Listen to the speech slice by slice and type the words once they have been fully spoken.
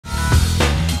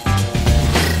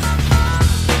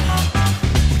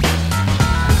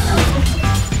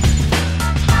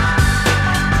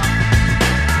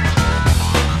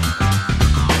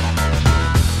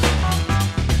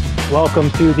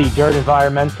Welcome to the DIRTT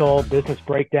Environmental Business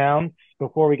Breakdown.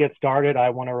 Before we get started, I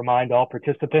want to remind all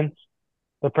participants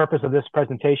the purpose of this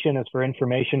presentation is for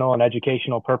informational and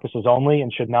educational purposes only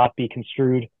and should not be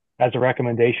construed as a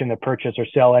recommendation to purchase or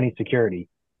sell any security.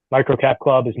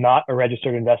 MicroCapClub is not a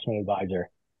registered investment advisor.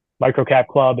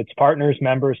 MicroCapClub, its partners,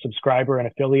 members, subscriber, and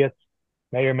affiliates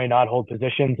may or may not hold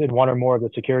positions in one or more of the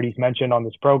securities mentioned on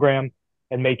this program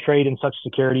and may trade in such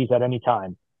securities at any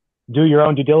time. Do your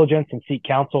own due diligence and seek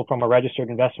counsel from a registered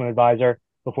investment advisor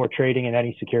before trading in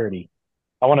any security.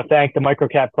 I want to thank the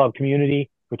MicroCapClub community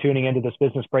for tuning into this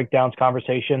business breakdowns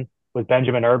conversation with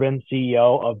Benjamin Urban,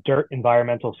 CEO of DIRTT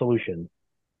Environmental Solutions.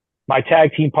 My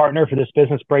tag team partner for this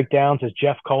business breakdowns is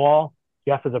Jeff Kowal.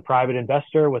 Jeff is a private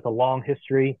investor with a long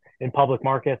history in public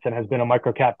markets and has been a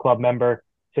MicroCapClub member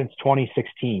since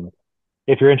 2016.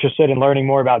 If you're interested in learning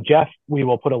more about Jeff, we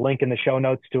will put a link in the show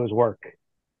notes to his work.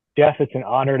 Jeff, it's an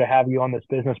honor to have you on this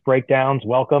business breakdowns.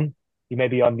 Welcome. You may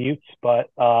be on mute, but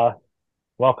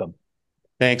welcome.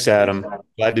 Thanks, Adam.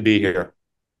 Glad to be here.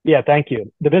 Yeah, thank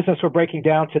you. The business we're breaking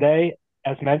down today,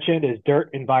 as mentioned, is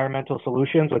DIRTT Environmental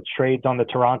Solutions, which trades on the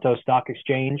Toronto Stock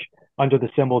Exchange under the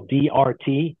symbol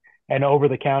DRT and over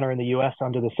the counter in the US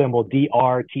under the symbol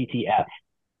DRTTF.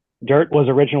 DIRTT was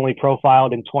originally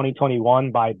profiled in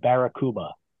 2021 by Barracuda.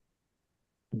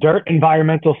 DIRTT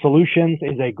Environmental Solutions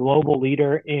is a global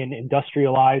leader in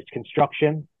industrialized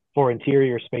construction for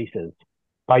interior spaces.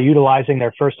 By utilizing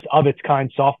their first of its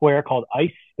kind software called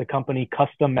ICE, the company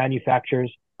custom manufactures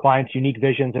clients' unique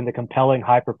visions into compelling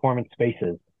high performance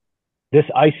spaces. This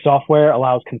ICE software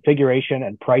allows configuration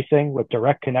and pricing with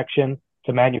direct connection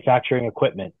to manufacturing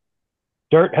equipment.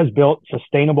 DIRTT has built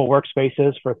sustainable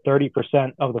workspaces for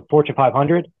 30% of the Fortune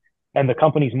 500, and the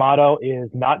company's motto is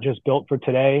not just built for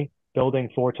today, building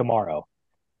for tomorrow.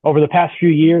 Over the past few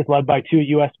years, led by two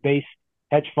US-based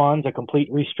hedge funds, a complete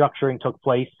restructuring took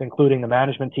place, including the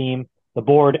management team, the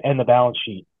board, and the balance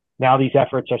sheet. Now these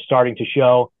efforts are starting to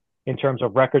show in terms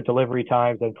of record delivery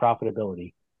times and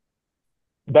profitability.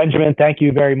 Benjamin, thank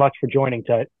you very much for joining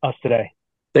us today.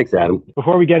 Thanks, Adam.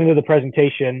 Before we get into the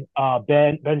presentation,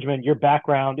 Benjamin, your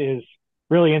background is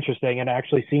really interesting and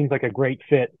actually seems like a great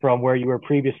fit from where you were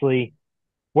previously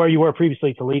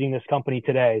to leading this company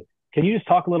today. Can you just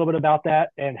talk a little bit about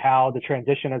that and how the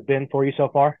transition has been for you so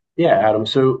far? Yeah, Adam.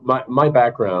 So my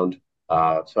background,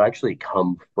 so I actually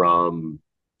come from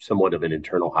somewhat of an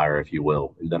internal hire, if you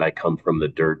will, and then I come from the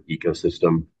DIRTT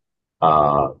ecosystem.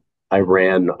 I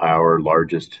ran our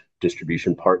largest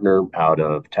distribution partner out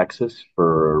of Texas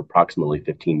for approximately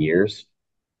 15 years.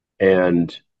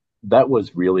 And that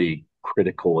was really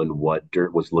critical in what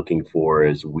DIRTT was looking for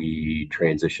as we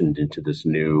transitioned into this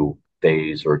new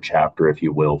phase or chapter, if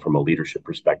you will, from a leadership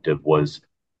perspective, was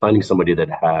finding somebody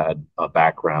that had a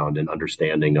background and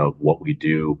understanding of what we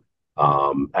do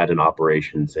at an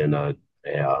operations and a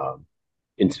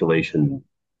installation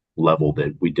level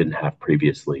that we didn't have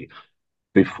previously.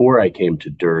 Before I came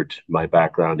to DIRTT, my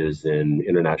background is in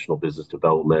international business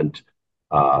development,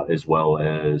 as well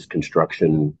as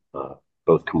construction,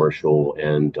 both commercial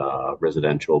and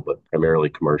residential, but primarily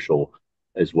commercial,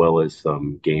 as well as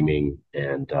some gaming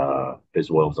and as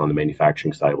well as on the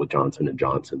manufacturing side with Johnson &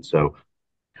 Johnson. So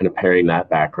kind of pairing that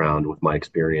background with my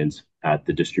experience at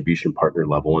the distribution partner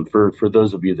level. And for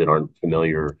those of you that aren't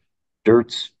familiar,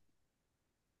 DIRTT's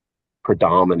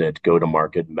predominant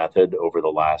go-to-market method over the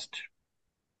last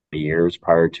years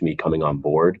prior to me coming on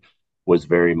board was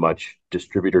very much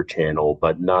distributor channel,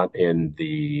 but not in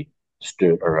the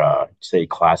say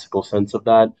classical sense of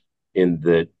that. In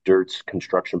the DIRTT's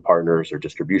construction partners or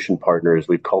distribution partners,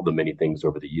 we've called them many things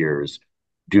over the years,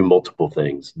 do multiple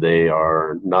things. They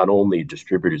are not only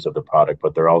distributors of the product,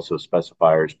 but they're also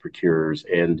specifiers, procurers,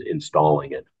 and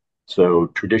installing it. So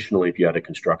traditionally, if you had a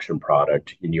construction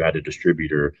product and you had a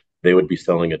distributor, they would be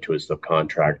selling it to a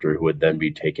subcontractor who would then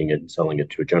be taking it and selling it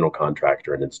to a general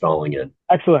contractor and installing it.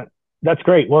 Excellent. That's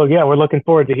great. Well, yeah, we're looking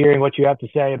forward to hearing what you have to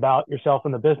say about yourself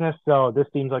and the business. So this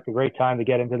seems like a great time to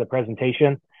get into the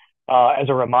presentation. As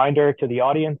a reminder to the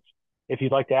audience, if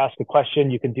you'd like to ask a question,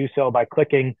 you can do so by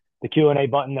clicking the Q&A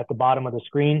button at the bottom of the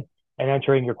screen and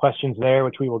entering your questions there,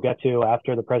 which we will get to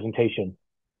after the presentation.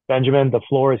 Benjamin, the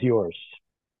floor is yours.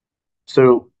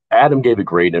 So Adam gave a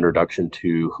great introduction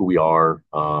to who we are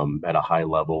at a high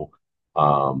level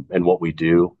and what we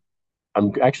do.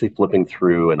 I'm actually flipping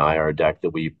through an IR deck that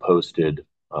we posted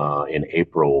in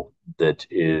April that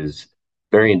is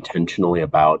very intentionally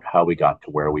about how we got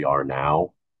to where we are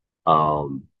now,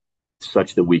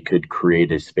 such that we could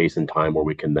create a space and time where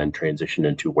we can then transition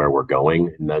into where we're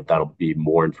going. And that'll be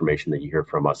more information that you hear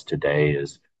from us today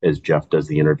as Jeff does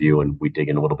the interview and we dig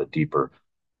in a little bit deeper.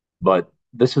 But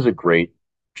this is a great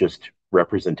just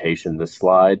representation, this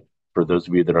slide, for those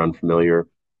of you that are unfamiliar,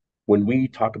 when we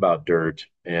talk about DIRTT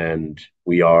and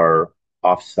we are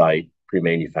off-site,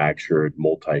 pre-manufactured,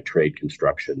 multi-trade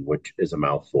construction, which is a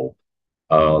mouthful.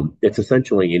 It's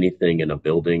essentially anything in a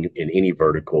building in any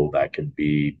vertical that could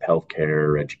be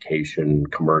healthcare, education,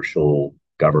 commercial,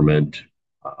 government,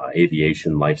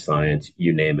 aviation, life science,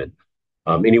 you name it.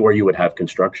 Anywhere you would have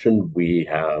construction, we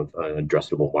have an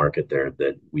addressable market there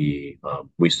that we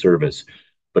service.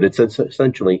 But it's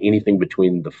essentially anything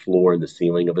between the floor and the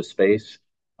ceiling of a space,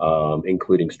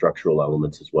 including structural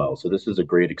elements as well. So this is a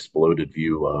great exploded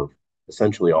view of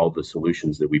essentially all the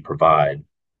solutions that we provide.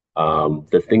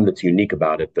 The thing that's unique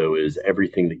about it, though, is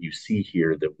everything that you see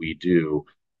here that we do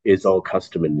is all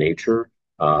custom in nature,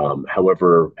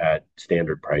 however, at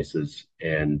standard prices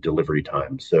and delivery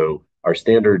time. So our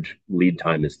standard lead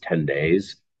time is 10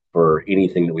 days for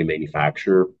anything that we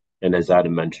manufacture. And as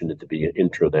Adam mentioned at the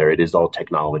intro there, it is all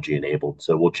technology enabled.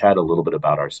 So we'll chat a little bit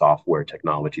about our software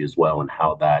technology as well and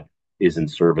how that is in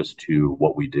service to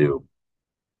what we do.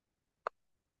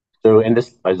 So, and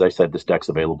this, as I said, this deck's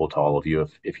available to all of you.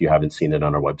 If you haven't seen it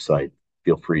on our website,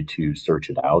 feel free to search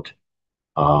it out.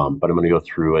 But I'm going to go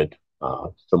through it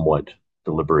somewhat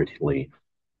deliberately.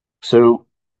 So,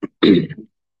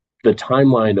 the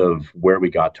timeline of where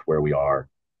we got to where we are.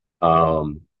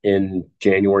 In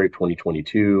January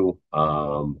 2022,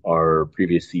 our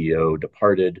previous CEO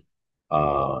departed,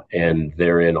 and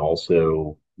therein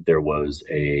also there was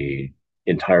a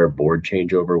entire board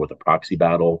changeover with a proxy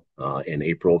battle in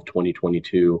April of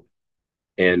 2022.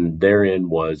 And therein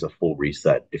was a full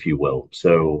reset, if you will.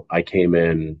 So I came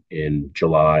in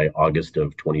July, August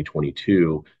of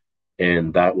 2022,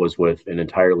 and that was with an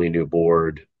entirely new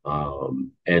board.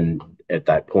 And at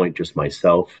that point, just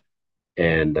myself.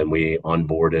 And then we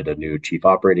onboarded a new chief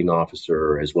operating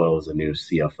officer as well as a new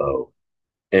CFO.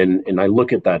 And I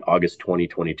look at that August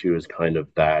 2022 as kind of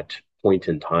that point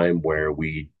in time where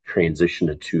we transitioned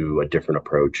it to a different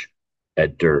approach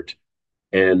at DIRTT.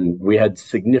 And we had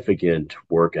significant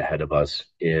work ahead of us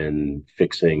in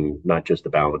fixing not just the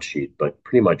balance sheet, but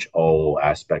pretty much all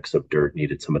aspects of DIRTT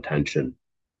needed some attention.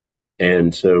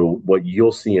 And so what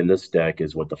you'll see in this deck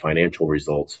is what the financial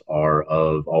results are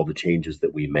of all the changes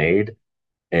that we made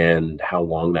and how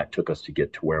long that took us to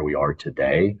get to where we are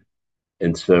today.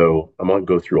 And so I'm going to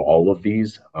go through all of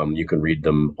these. You can read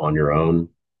them on your own.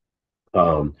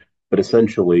 But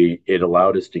essentially, it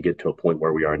allowed us to get to a point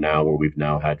where we are now, where we've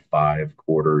now had 5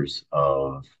 quarters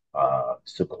of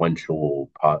sequential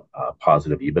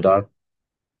positive EBITDA.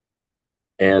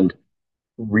 And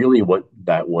really what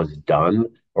that was done,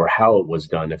 or how it was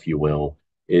done, if you will,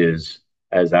 is,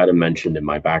 as Adam mentioned in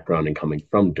my background and coming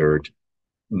from DIRTT,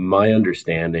 my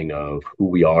understanding of who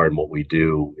we are and what we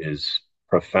do is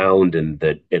profound in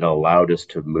that it allowed us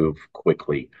to move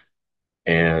quickly.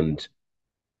 And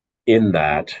in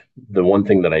that, the one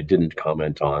thing that I didn't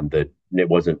comment on, that it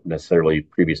wasn't necessarily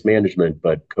previous management,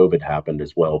 but COVID happened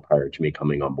as well prior to me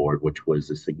coming on board, which was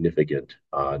a significant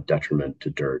detriment to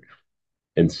DIRTT.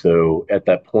 And so at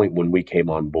that point, when we came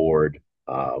on board,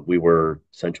 we were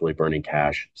essentially burning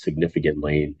cash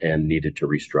significantly and needed to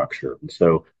restructure. And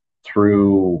so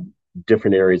through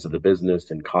different areas of the business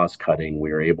and cost cutting,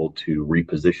 we were able to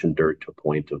reposition DIRTT to a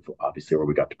point of obviously where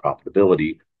we got to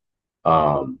profitability.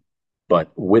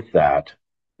 But with that,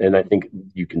 and I think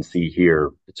you can see here,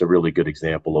 it's a really good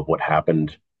example of what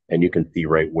happened. And you can see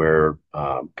right where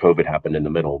COVID happened in the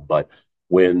middle. But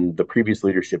when the previous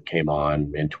leadership came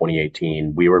on in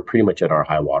 2018, we were pretty much at our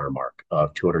high water mark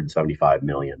of 275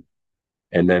 million.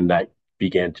 And then that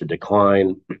began to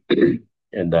decline.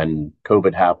 And then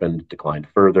COVID happened, declined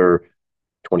further,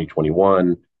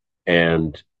 2021.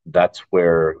 And that's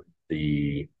where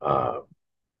the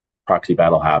proxy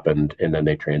battle happened, and then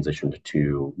they transitioned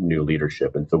to new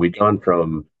leadership. And so we've gone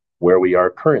from where we are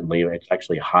currently, it's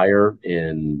actually higher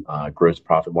in gross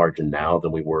profit margin now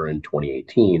than we were in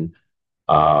 2018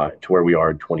 to where we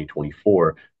are in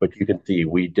 2024. But you can see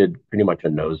we did pretty much a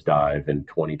nosedive in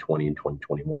 2020 and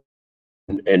 2021.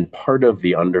 And part of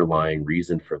the underlying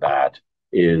reason for that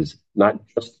is not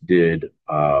just did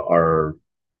our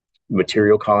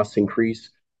material costs increase,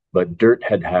 but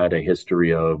DIRTT had a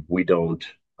history of we don't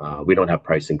have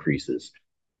price increases.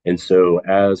 And so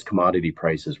as commodity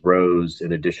prices rose,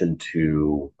 in addition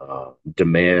to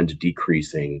demand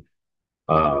decreasing,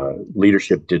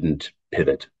 leadership didn't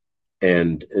pivot.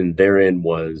 And therein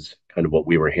was kind of what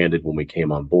we were handed when we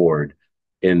came on board,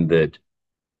 in that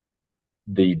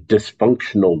the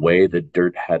dysfunctional way that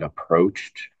DIRTT had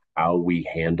approached how we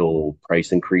handle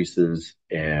price increases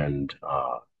and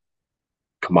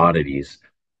commodities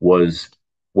was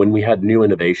when we had new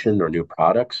innovation or new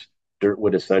products, DIRTT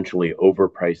would essentially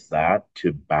overprice that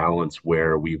to balance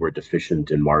where we were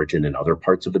deficient in margin in other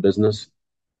parts of the business.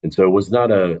 And so it was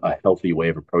not a healthy way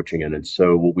of approaching it. And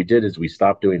so what we did is we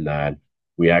stopped doing that.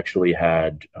 We actually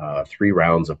had 3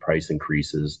 rounds of price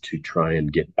increases to try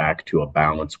and get back to a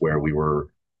balance where we were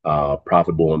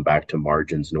profitable and back to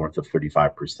margins north of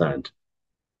 35%.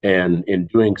 And in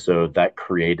doing so, that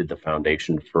created the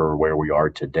foundation for where we are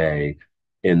today,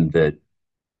 in that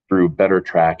through better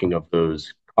tracking of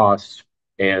those costs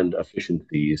and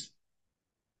efficiencies,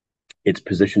 it's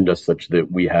positioned us such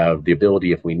that we have the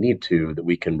ability, if we need to, that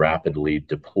we can rapidly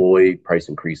deploy price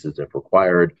increases if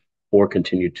required, or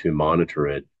continue to monitor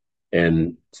it.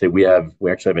 And say we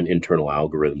actually have an internal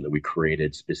algorithm that we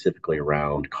created specifically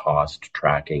around cost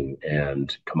tracking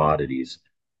and commodities.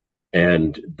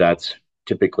 And that's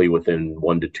typically within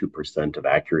 1 to 2% of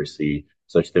accuracy,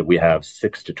 such that we have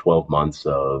 6 to 12 months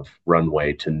of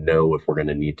runway to know if we're going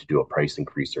to need to do a price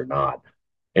increase or not.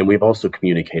 And we've also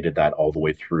communicated that all the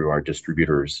way through our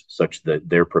distributors such that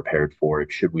they're prepared for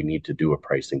it should we need to do a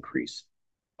price increase.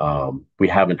 We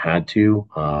haven't had to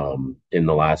in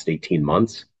the last 18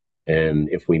 months. And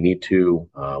if we need to,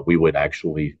 we would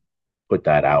actually put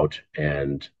that out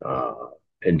and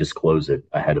disclose it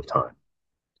ahead of time.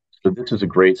 So this is a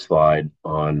great slide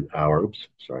on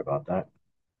sorry about that,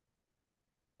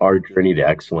 our journey to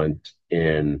excellence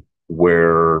in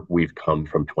where we've come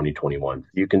from 2021.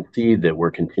 You can see that we're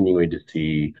continuing to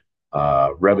see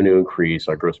revenue increase,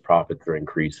 our gross profits are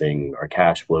increasing, our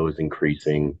cash flow is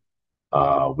increasing.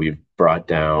 We've brought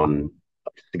down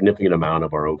a significant amount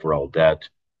of our overall debt.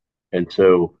 And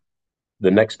so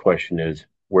the next question is,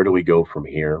 where do we go from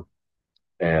here?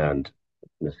 And I'm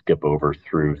going to skip over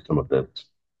through some of this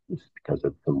because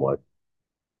it's somewhat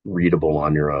readable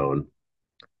on your own.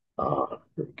 There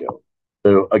we go.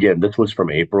 So again, this was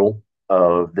from April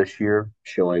of this year,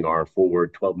 showing our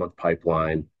forward 12-month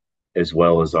pipeline as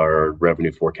well as our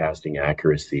revenue forecasting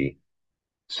accuracy.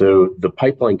 So the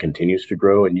pipeline continues to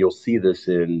grow, and you'll see this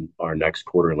in our next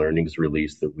quarter earnings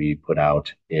release that we put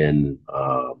out in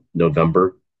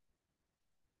November.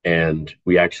 And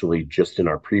we actually just in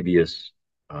our previous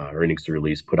earnings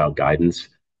release put out guidance.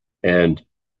 And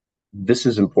this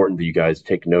is important that you guys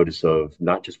take notice of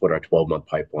not just what our 12-month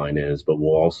pipeline is, but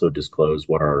we'll also disclose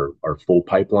what our full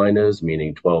pipeline is,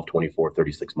 meaning 12, 24,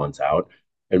 36 months out.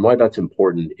 And why that's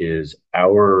important is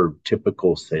our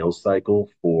typical sales cycle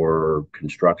for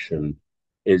construction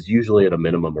is usually at a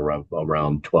minimum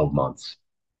around 12 months.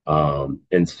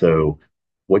 And so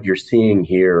what you're seeing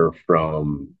here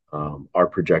from our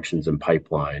projections and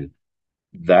pipeline,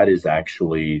 that is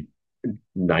actually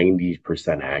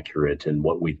 90% accurate in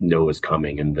what we know is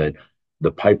coming, and that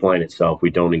the pipeline itself, we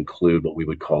don't include what we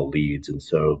would call leads. And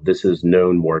so this is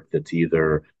known work that's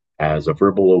either has a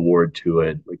verbal award to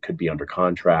it, it could be under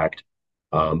contract.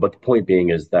 But the point being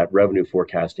is that revenue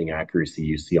forecasting accuracy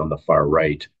you see on the far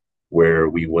right, where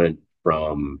we went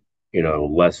from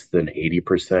less than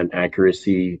 80%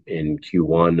 accuracy in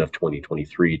Q1 of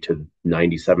 2023 to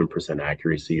 97%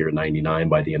 accuracy or 99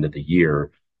 by the end of the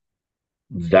year.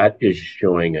 That is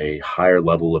showing a higher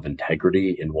level of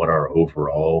integrity in what our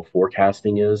overall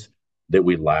forecasting is that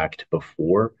we lacked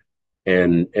before.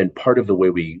 And part of the way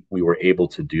we were able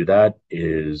to do that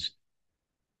is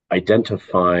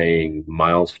identifying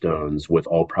milestones with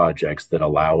all projects that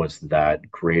allow us that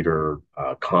greater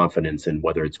confidence in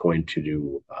whether it's going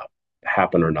to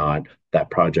happen or not,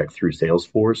 that project through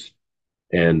Salesforce.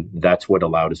 And that's what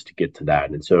allowed us to get to that.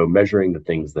 And so measuring the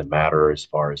things that matter as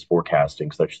far as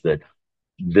forecasting, such that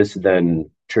this then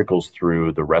trickles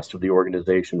through the rest of the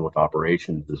organization with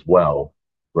operations as well,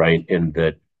 right? And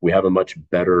that we have a much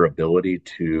better ability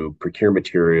to procure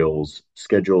materials,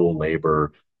 schedule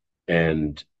labor,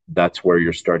 and that's where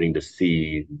you're starting to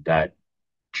see that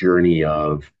journey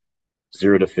of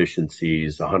zero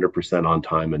deficiencies, 100% on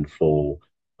time and full,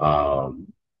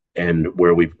 and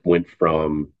where we went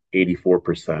from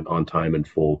 84% on time and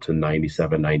full to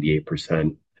 97,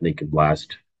 98%. I think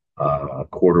last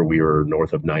quarter we were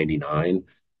north of 99.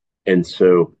 And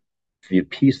so the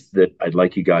piece that I'd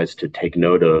like you guys to take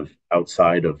note of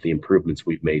outside of the improvements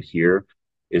we've made here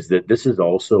is that this is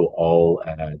also all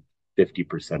at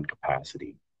 50%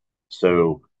 capacity.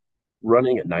 So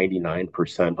running at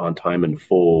 99% on time and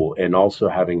full, and also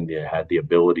having had the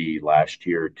ability last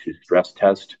year to stress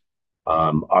test.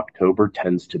 October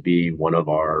tends to be one of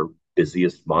our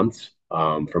busiest months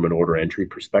from an order entry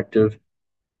perspective.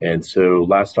 And so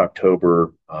last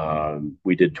October,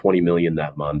 we did 20 million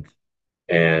that month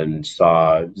and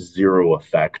saw zero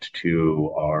effect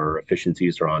to our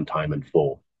efficiencies or on time and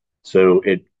full. So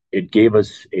it gave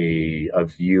us a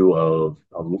view of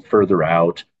further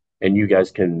out And you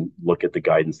guys can look at the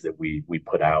guidance that we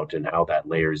put out and how that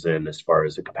layers in as far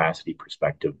as a capacity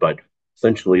perspective. But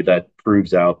essentially, that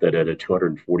proves out that at a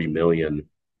 240 million,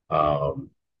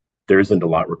 there isn't a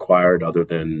lot required other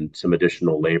than some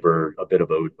additional labor, a bit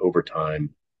of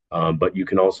overtime. But you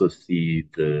can also see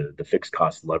the fixed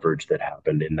cost leverage that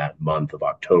happened in that month of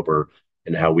October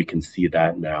and how we can see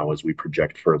that now as we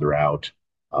project further out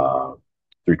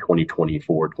through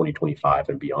 2024, 2025,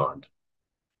 and beyond.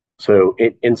 So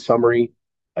in summary,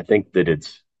 I think that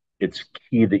it's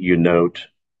key that you note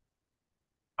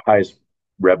highest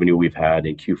revenue we've had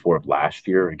in Q4 of last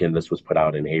year. Again, this was put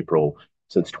out in April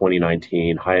since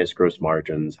 2019, highest gross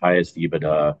margins, highest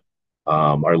EBITDA.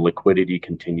 Our liquidity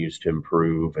continues to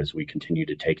improve as we continue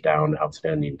to take down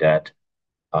outstanding debt.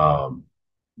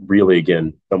 Really,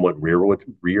 again, somewhat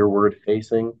rearward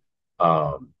facing,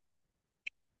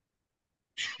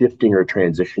 shifting or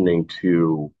transitioning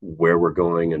to where we're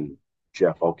going. And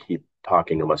Jeff, I'll keep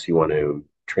talking unless you want to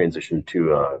transition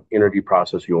to an interview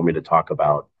process. You want me to talk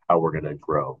about how we're going to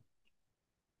grow?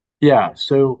 Yeah,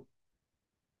 so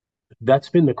that's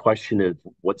been the question of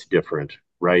what's different,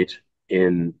 right?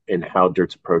 In how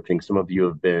DIRTT's approaching. Some of you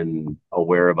have been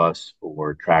aware of us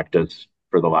or tracked us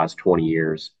for the last 20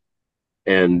 years.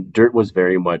 And DIRTT was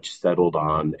very much settled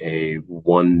on a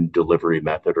one delivery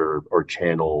method or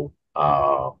channel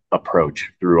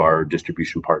approach through our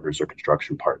distribution partners or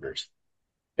construction partners.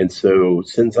 And so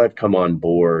since I've come on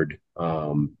board,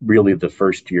 really the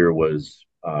first year was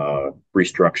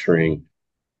restructuring.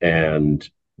 And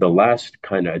the last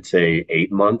kind of, I'd say,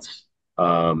 8 months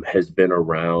has been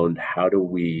around how do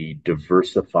we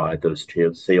diversify those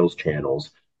sales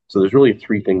channels. So there's really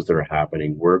three things that are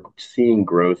happening. We're seeing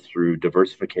growth through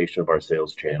diversification of our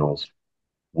sales channels.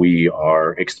 We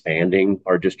are expanding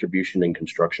our distribution and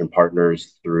construction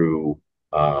partners through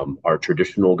our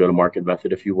traditional go-to-market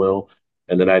method, if you will.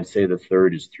 And then I'd say the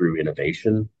third is through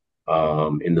innovation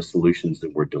in the solutions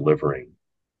that we're delivering.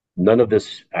 None of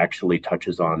this actually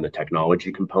touches on the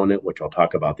technology component, which I'll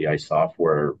talk about the ICE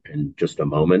software in just a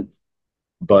moment.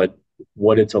 But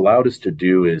what it's allowed us to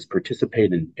do is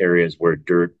participate in areas where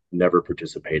DIRTT never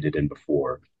participated in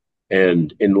before.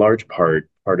 And in large part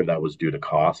of that was due to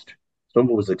cost. Some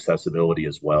of it was accessibility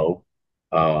as well.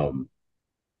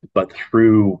 But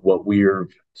through what we're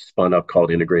spun up called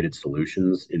integrated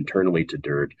solutions internally to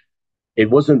DIRTT,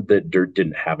 it wasn't that DIRTT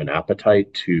didn't have an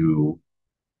appetite to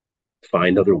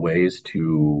find other ways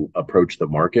to approach the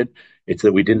market. It's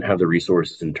that we didn't have the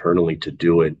resources internally to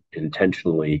do it,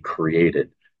 intentionally create it.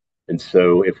 And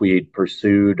so if we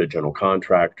pursued a general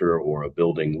contractor or a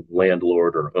building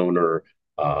landlord or owner,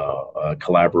 a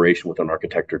collaboration with an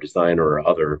architect or designer or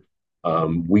other,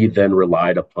 we then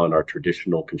relied upon our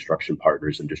traditional construction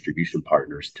partners and distribution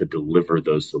partners to deliver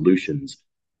those solutions.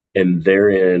 And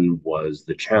therein was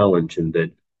the challenge in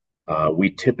that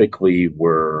we typically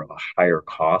were a higher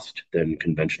cost than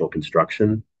conventional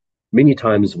construction. Many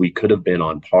times we could have been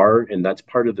on par, and that's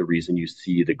part of the reason you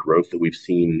see the growth that we've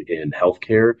seen in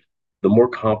healthcare. The more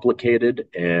complicated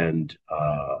and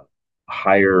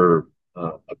higher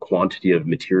a quantity of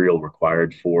material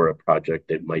required for a project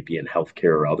that might be in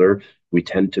healthcare or other, we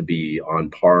tend to be on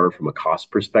par from a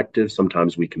cost perspective.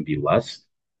 Sometimes we can be less.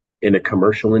 In a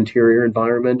commercial interior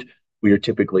environment, we are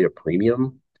typically a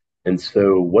premium. And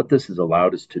so what this has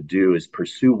allowed us to do is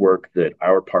pursue work that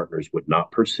our partners would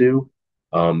not pursue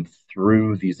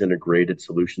through these integrated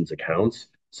solutions accounts,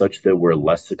 such that we're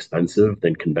less expensive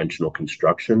than conventional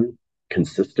construction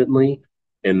consistently.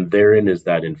 And therein is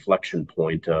that inflection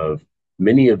point of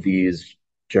many of these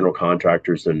general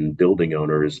contractors and building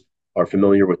owners are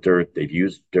familiar with DIRTT. They've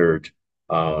used DIRTT,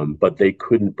 but they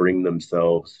couldn't bring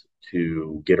themselves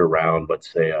to get around, let's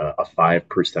say, a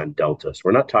 5% delta. So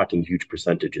we're not talking huge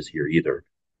percentages here either.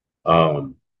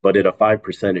 But at a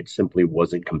 5%, it simply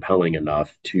wasn't compelling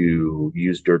enough to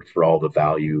use DIRTT for all the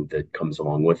value that comes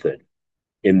along with it.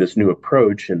 In this new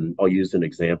approach, and I'll use an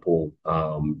example,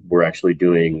 we're actually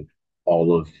doing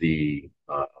all of the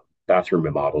bathroom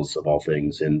remodels of all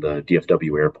things in the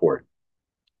DFW airport.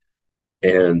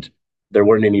 And there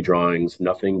weren't any drawings.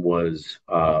 Nothing was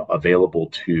available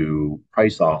to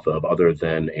price off of other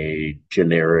than a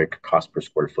generic cost per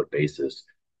square foot basis.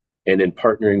 And in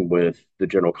partnering with the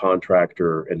general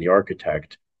contractor and the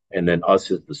architect, and then us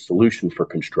as the solution for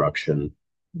construction,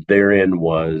 therein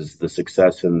was the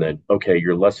success in that, okay,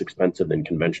 you're less expensive than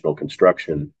conventional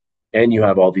construction, and you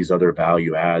have all these other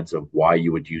value adds of why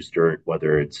you would use DIRTT,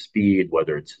 whether it's speed,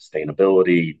 whether it's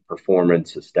sustainability,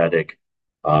 performance, aesthetic,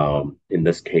 in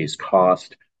this case,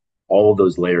 cost, all of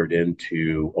those layered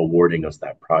into awarding us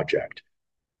that project.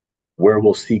 Where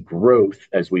we'll see growth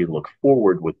as we look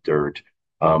forward with DIRTT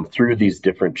through these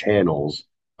different channels.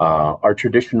 Our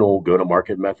traditional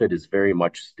go-to-market method is very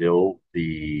much still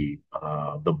the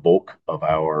bulk of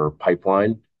our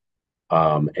pipeline.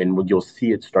 And you'll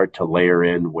see it start to layer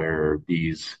in where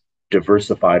these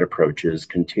diversified approaches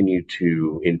continue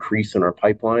to increase in our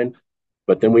pipeline.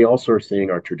 But then we also are seeing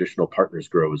our traditional partners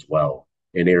grow as well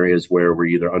in areas where we're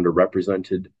either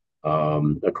underrepresented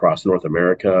across North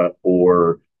America,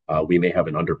 or we may have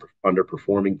an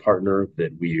underperforming partner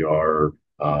that we are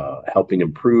helping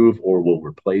improve or will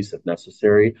replace if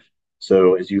necessary.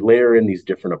 So as you layer in these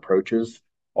different approaches,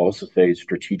 I'll also say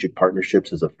strategic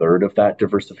partnerships is a third of that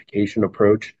diversification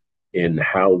approach in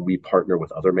how we partner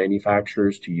with other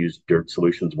manufacturers to use DIRTT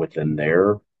solutions within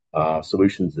their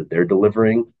solutions that they're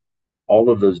delivering. All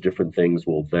of those different things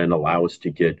will then allow us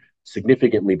to get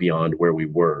significantly beyond where we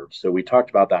were. So we talked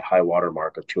about that high water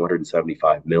mark of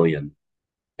 275 million.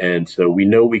 And so we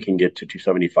know we can get to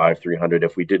 275, 300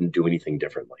 if we didn't do anything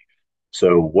differently.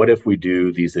 So what if we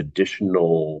do these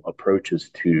additional approaches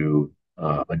to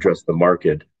address the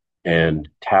market and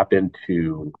tap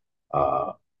into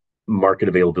market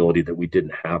availability that we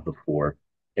didn't have before?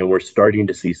 And we're starting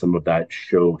to see some of that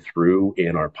show through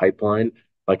in our pipeline.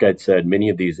 Like I'd said, many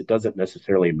of these, it doesn't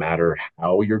necessarily matter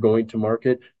how you're going to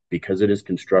market because it is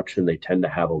construction. They tend to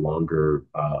have a longer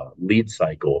lead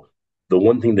cycle. The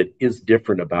one thing that is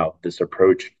different about this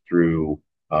approach through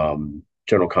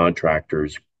general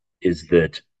contractors is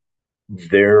that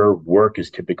their work is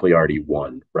typically already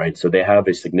won, right? So they have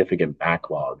a significant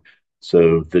backlog.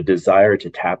 So the desire to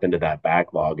tap into that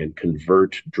backlog and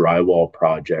convert drywall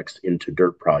projects into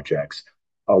DIRTT projects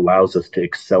allows us to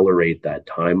accelerate that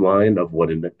timeline of what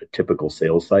a typical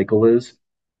sales cycle is.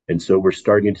 And so we're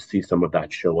starting to see some of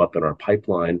that show up in our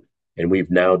pipeline. And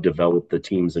we've now developed the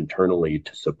teams internally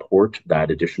to support that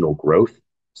additional growth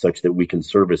such that we can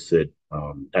service it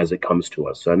as it comes to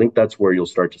us. So I think that's where you'll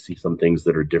start to see some things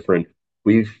that are different.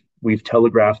 We've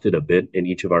telegraphed it a bit in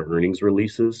each of our earnings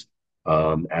releases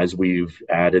as we've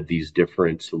added these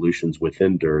different solutions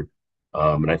within DIRTT.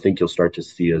 And I think you'll start to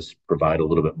see us provide a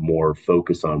little bit more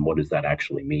focus on what does that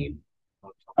actually mean.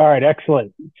 All right,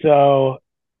 excellent. So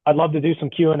I'd love to do some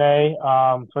Q&A.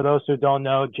 For those who don't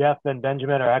know, Jeff and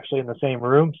Benjamin are actually in the same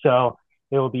room, so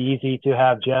it will be easy to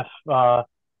have Jeff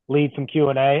lead some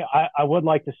Q&A. I would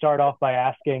like to start off by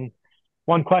asking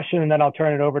one question, and then I'll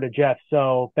turn it over to Jeff.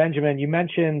 So Benjamin, you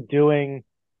mentioned doing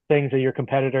things that your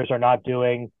competitors are not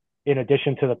doing in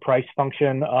addition to the price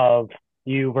function of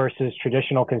you versus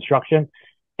traditional construction.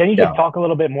 Can you just talk a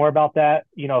little bit more about that?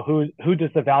 You know, who does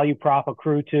the value prop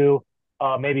accrue to?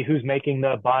 Maybe who's making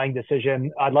the buying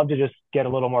decision? I'd love to just get a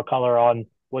little more color on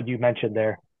what you mentioned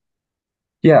there.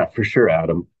 Yeah, for sure,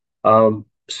 Adam.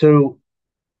 So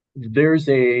there's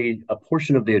a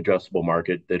portion of the addressable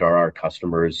market that are our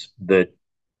customers that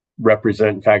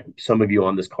represent, in fact, some of you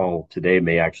on this call today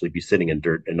may actually be sitting in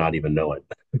DIRTT and not even know it.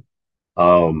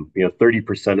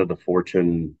 30% of the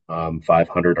Fortune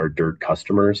 500 are DIRTT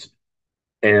customers.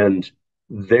 And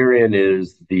therein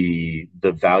is the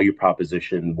value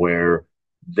proposition where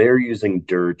they're using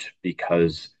DIRTT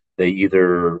because they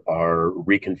either are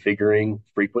reconfiguring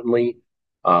frequently,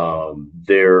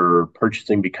 they're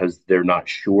purchasing because they're not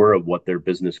sure of what their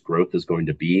business growth is going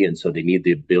to be. And so they need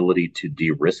the ability to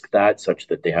de-risk that such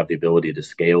that they have the ability to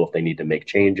scale if they need to make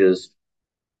changes.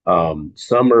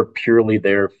 Some are purely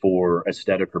there for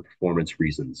aesthetic or performance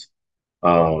reasons.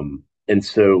 And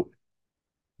so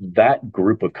that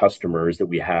group of customers that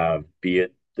we have, be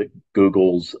it the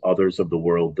Googles, others of the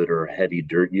world that are heavy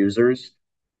DIRTT users,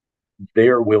 they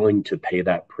are willing to pay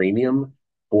that premium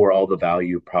for all the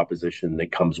value proposition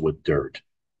that comes with DIRTT.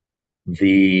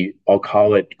 I'll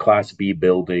call it Class B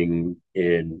building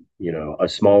in, a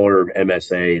smaller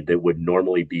MSA that would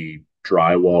normally be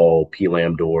drywall,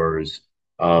 PLAM doors,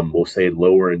 we'll say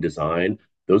lower in design.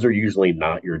 Those are usually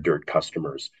not your DIRTT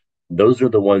customers. Those are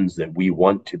the ones that we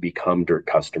want to become DIRTT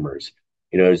customers.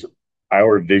 As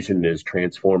our vision is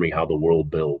transforming how the world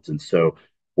builds. And so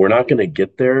we're not going to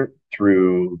get there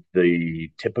through the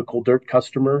typical DIRTT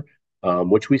customer,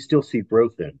 which we still see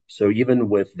growth in. So even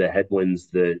with the headwinds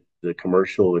that the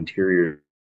commercial interior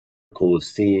is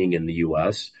seeing in the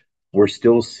US, we're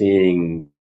still seeing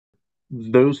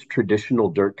those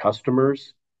traditional DIRTT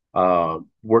customers.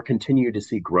 We're continuing to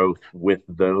see growth with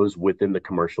those within the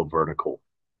commercial vertical.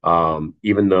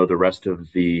 Even though the rest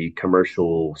of the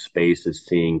commercial space is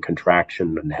seeing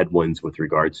contraction and headwinds with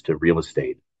regards to real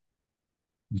estate.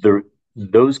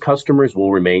 Those customers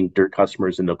will remain DIRTT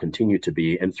customers and they'll continue to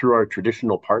be. And through our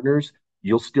traditional partners,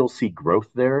 you'll still see growth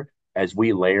there as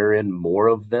we layer in more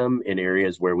of them in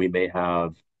areas where we may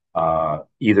have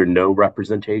either no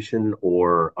representation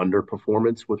or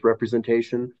underperformance with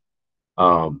representation.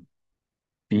 Um,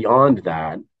 Beyond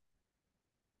that,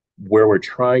 where we're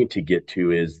trying to get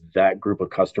to is that group of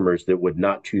customers that would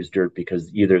not choose DIRTT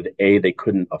because either A, they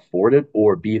couldn't afford it,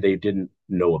 or B, they didn't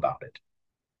know about it.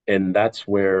 And that's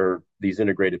where these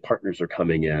integrated partners are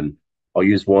coming in. I'll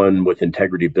use one with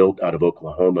Integrity Built out of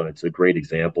Oklahoma. It's a great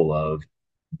example of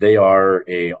they are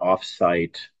a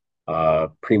offsite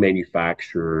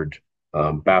pre-manufactured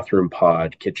bathroom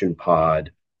pod, kitchen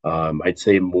pod. I'd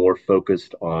say more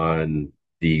focused on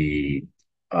the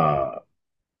uh,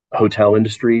 hotel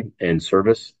industry and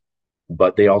service,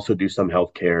 but they also do some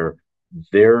healthcare.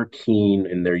 They're keen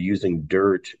and they're using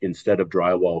DIRTT instead of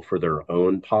drywall for their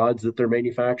own pods that they're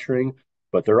manufacturing,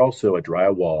 but they're also a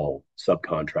drywall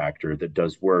subcontractor that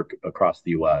does work across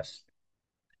the US.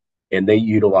 And they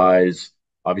utilize,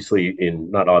 obviously,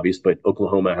 in not obvious, but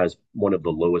Oklahoma has one of the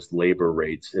lowest labor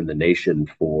rates in the nation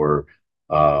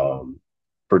um,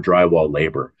 for drywall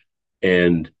labor.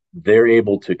 And they're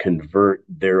able to convert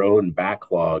their own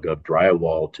backlog of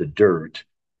drywall to DIRTT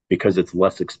because it's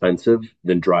less expensive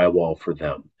than drywall for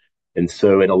them. And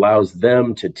so it allows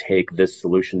them to take this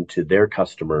solution to their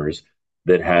customers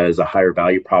that has a higher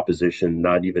value proposition,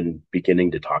 not even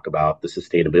beginning to talk about the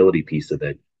sustainability piece of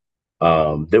it,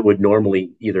 that would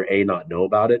normally either A, not know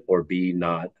about it, or B,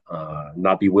 not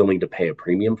be willing to pay a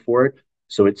premium for it.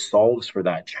 So it solves for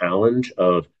that challenge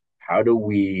of how do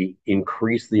we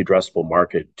increase the addressable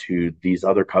market to these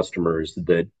other customers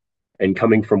that, and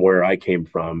coming from where I came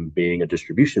from, being a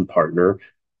distribution partner,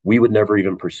 we would never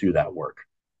even pursue that work,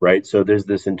 right? So there's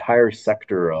this entire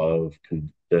sector of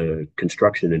the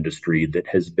construction industry that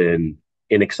has been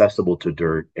inaccessible to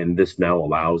DIRTT, and this now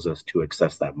allows us to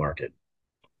access that market.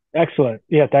 Excellent.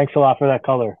 Yeah, thanks a lot for that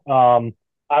color.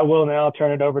 I will now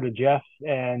turn it over to Jeff,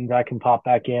 and I can pop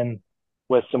back in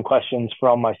with some questions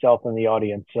from myself and the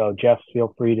audience. So, Jeff,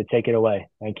 feel free to take it away.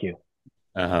 Thank you.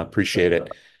 Appreciate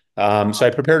it. So I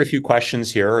prepared a few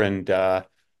questions here, and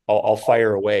I'll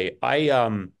fire away. I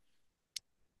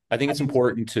think it's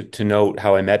important to note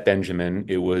how I met Benjamin.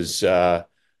 It was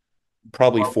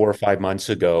probably 4 or 5 months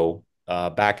ago,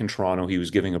 back in Toronto. He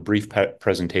was giving a brief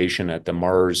presentation at the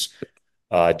Mars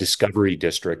Discovery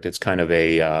District. It's kind of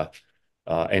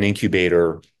an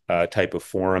incubator type of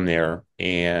forum there,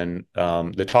 and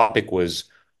the topic was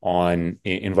on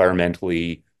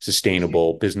environmentally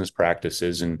sustainable business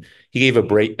practices. And he gave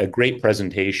a great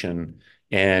presentation,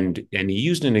 and he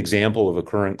used an example of a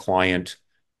current client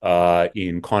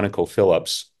in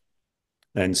ConocoPhillips.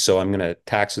 And so I'm going to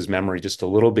tax his memory just a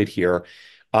little bit here.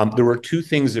 There were two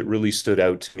things that really stood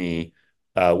out to me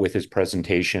with his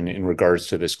presentation in regards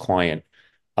to this client.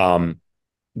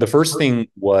 The first thing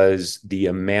was the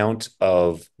amount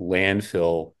of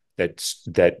landfill that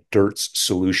DIRTT's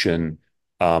solution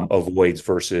avoids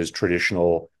versus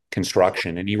traditional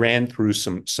construction. And he ran through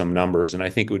some numbers, and I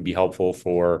think it would be helpful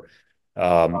for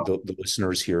the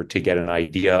listeners here to get an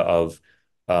idea of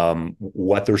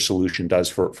what their solution does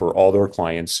for all their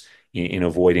clients in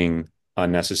avoiding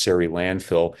unnecessary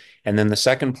landfill. And then the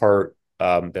second part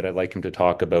that I'd like him to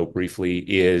talk about briefly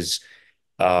is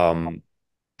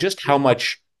just how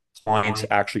much clients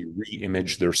actually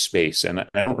re-image their space. And I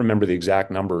don't remember the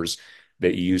exact numbers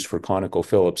that you used for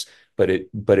ConocoPhillips, but it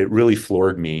really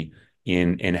floored me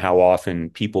in how often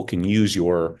people can use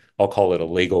your, I'll call it a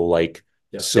Lego-like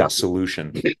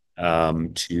solution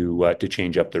to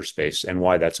change up their space, and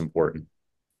why that's important.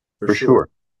 For sure.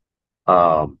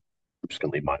 I'm just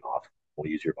going to leave mine off.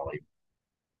 We'll use your volume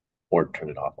or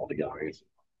turn it off altogether.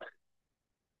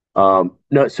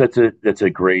 No, so it's a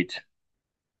great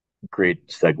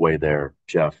segue there,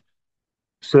 Jeff.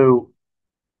 So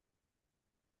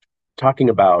talking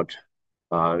about,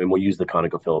 and we'll use the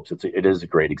ConocoPhillips, it is a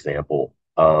great example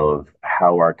of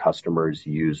how our customers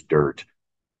use DIRTT.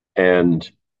 And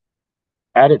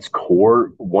at its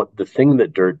core, what the thing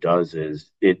that DIRTT does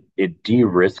is it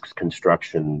de-risks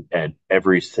construction at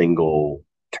every single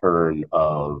turn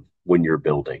of when you're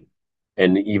building,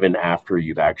 and even after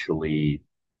you've actually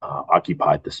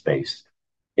occupied the space.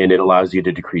 And it allows you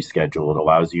to decrease schedule. It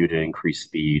allows you to increase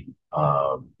speed.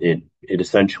 It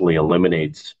essentially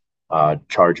eliminates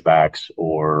chargebacks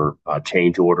or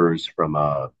change orders from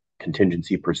a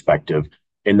contingency perspective.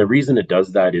 And the reason it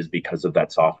does that is because of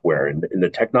that software. And the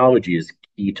technology is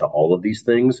key to all of these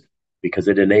things because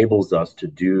it enables us to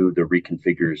do the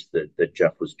reconfigures that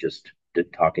Jeff was just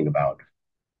talking about.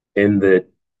 And that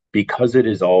because it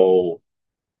is all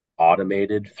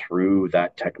automated through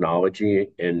that technology,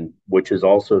 and which is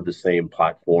also the same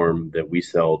platform that we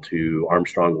sell to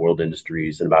Armstrong World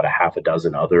Industries and about a half a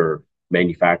dozen other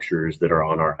manufacturers that are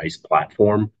on our ICE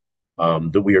platform.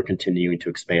 that we are continuing to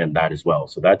expand that as well.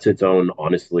 So that's its own,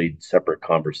 honestly, separate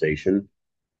conversation.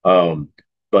 Um,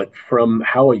 but from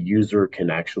how a user can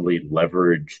actually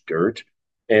leverage dirt,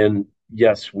 and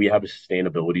yes, we have a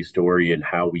sustainability story in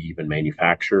how we even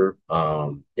manufacture,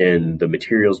 in the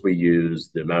materials we use,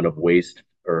 the amount of waste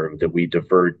or that we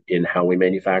divert in how we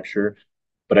manufacture.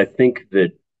 But I think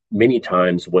that many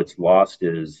times what's lost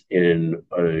is in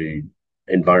a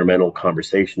environmental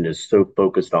conversation is so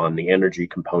focused on the energy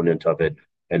component of it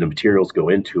and the materials go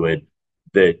into it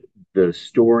that the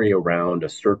story around a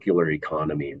circular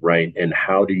economy, right? And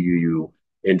how do you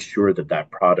ensure that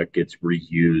that product gets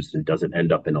reused and doesn't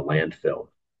end up in a landfill?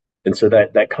 And so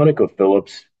that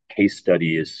ConocoPhillips case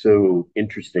study is so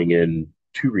interesting in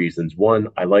two reasons. One,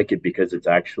 I like it because it's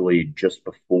actually just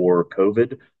before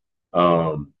COVID,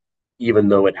 um, even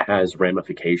though it has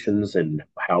ramifications and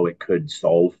how it could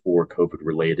solve for COVID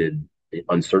related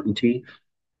uncertainty.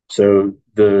 So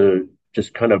the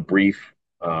just kind of brief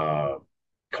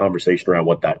conversation around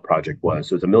what that project was.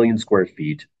 So it's 1 million square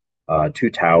feet, two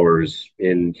towers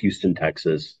in Houston,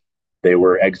 Texas. They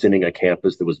were exiting a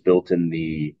campus that was built in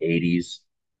the 80s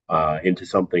into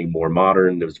something more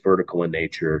modern that was vertical in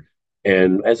nature.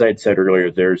 And as I had said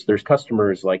earlier, there's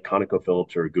customers like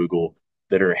ConocoPhillips or Google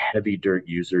that are heavy dirt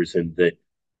users and that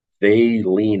they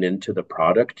lean into the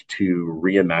product to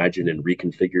reimagine and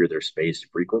reconfigure their space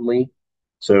frequently.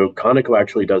 So Conoco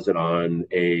actually does it on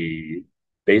a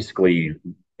basically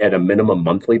at a minimum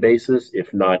monthly basis,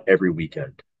 if not every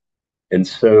weekend. And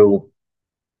so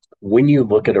when you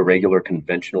look at a regular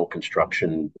conventional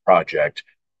construction project,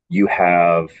 you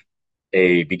have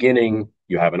a beginning,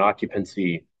 you have an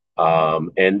occupancy,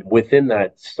 and within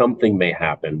that, something may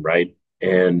happen, right?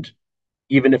 And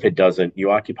even if it doesn't,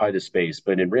 you occupy the space.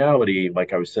 But in reality,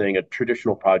 like I was saying, a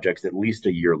traditional project's at least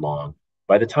a year long.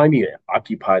 By the time you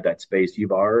occupy that space,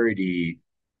 you're already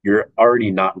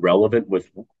not relevant with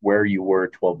where you were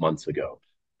 12 months ago.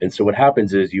 And so what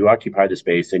happens is you occupy the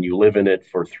space and you live in it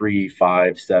for 3,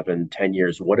 5, 7, 10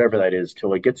 years, whatever that is,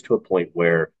 till it gets to a point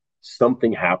where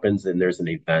something happens and there's an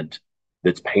event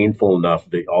that's painful enough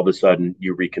that all of a sudden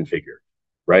you reconfigure,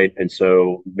 right? And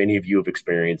so many of you have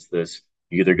experienced this.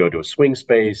 You either go to a swing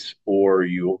space or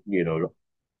you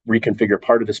reconfigure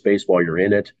part of the space while you're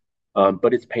in it.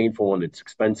 But it's painful and it's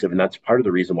expensive, and that's part of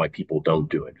the reason why people don't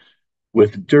do it.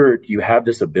 With dirt, you have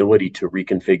this ability to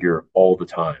reconfigure all the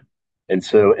time. And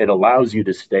so it allows you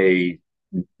to stay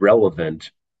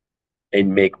relevant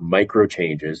and make micro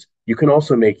changes. You can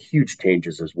also make huge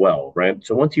changes as well, right?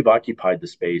 So once you've occupied the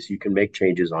space, you can make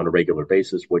changes on a regular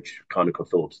basis, which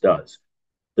ConocoPhillips does.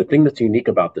 The thing that's unique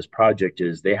about this project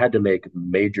is they had to make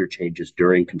major changes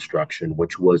during construction,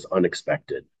 which was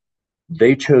unexpected.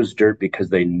 They chose dirt because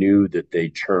they knew that they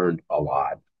churned a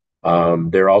lot.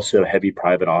 They're also heavy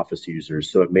private office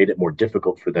users, so it made it more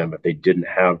difficult for them if they didn't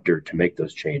have dirt to make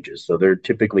those changes. So they're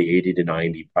typically 80 to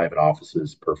 90 private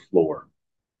offices per floor.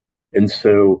 And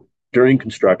so during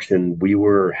construction, we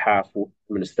were I'm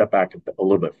going to step back a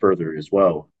little bit further as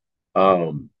well.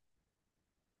 Um,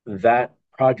 that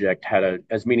project had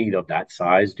as many of that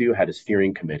size do, had a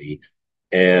steering committee.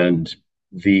 And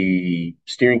the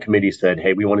steering committee said,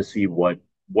 hey, we want to see what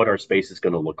our space is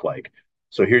going to look like.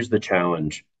 So here's the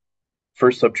challenge.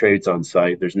 First subtrades on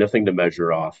site, there's nothing to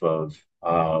measure off of.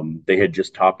 They had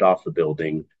just topped off the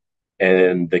building.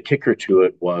 And the kicker to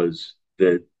it was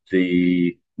that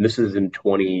this is in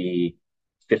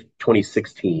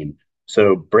 2016.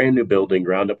 So brand new building,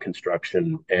 ground up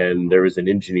construction, and there was an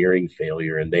engineering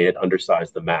failure and they had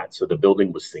undersized the mat. So the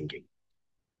building was sinking.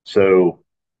 So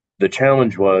the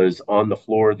challenge was on the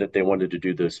floor that they wanted to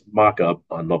do this mock up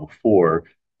on level 4,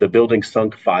 the building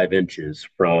sunk 5 inches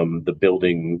from the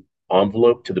building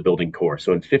envelope to the building core.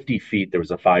 So in 50 feet, there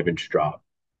was a 5 inch drop.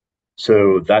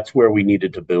 So that's where we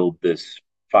needed to build this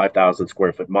 5,000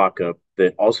 square foot mock up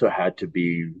that also had to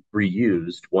be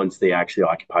reused once they actually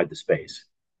occupied the space.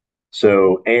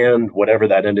 So, and whatever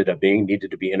that ended up being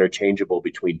needed to be interchangeable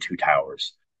between two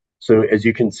towers. So, as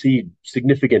you can see,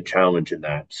 significant challenge in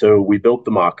that. So, we built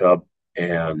the mock up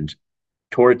and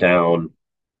tore it down,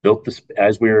 built this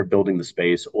as we were building the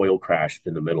space, oil crashed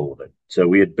in the middle of it. So,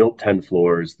 we had built 10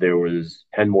 floors. There was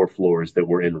 10 more floors that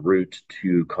were en route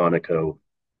to Conoco,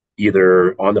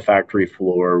 either on the factory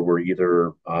floor, were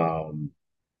either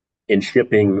in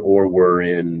shipping or were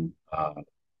in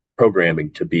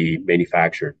programming to be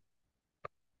manufactured.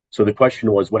 So the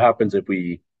question was, what happens if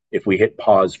we hit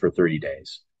pause for 30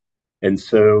 days? And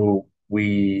so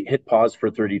we hit pause for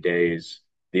 30 days.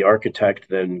 The architect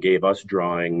then gave us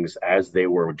drawings as they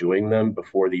were doing them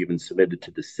before they even submitted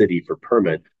to the city for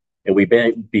permit. And we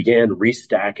began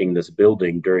restacking this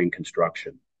building during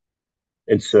construction.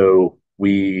 And so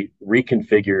we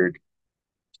reconfigured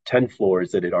 10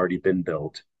 floors that had already been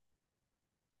built,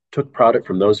 took product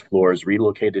from those floors,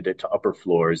 relocated it to upper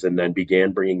floors, and then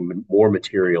began bringing more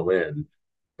material in.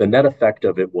 The net effect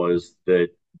of it was that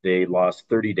they lost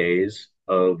 30 days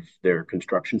of their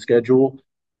construction schedule,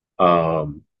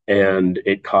 and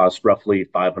it cost roughly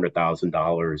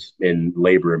 $500,000 in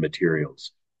labor and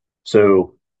materials.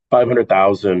 So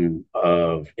 500,000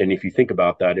 of, and if you think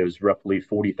about that, it was roughly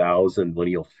 40,000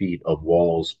 lineal feet of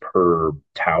walls per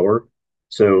tower.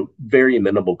 So very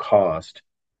minimal cost.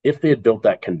 If they had built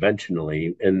that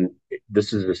conventionally, and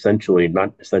this is essentially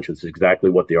not essentially, this is exactly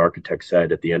what the architect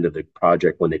said at the end of the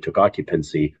project when they took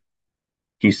occupancy.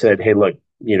 He said, "Hey, look,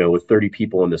 with 30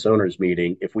 people in this owners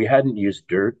meeting, if we hadn't used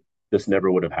dirt, this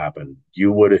never would have happened.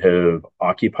 You would have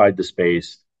occupied the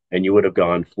space and you would have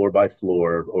gone floor by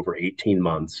floor over 18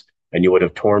 months and you would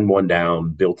have torn one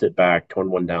down, built it back, torn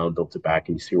one down, built it back,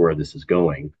 and you see where this is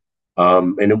going.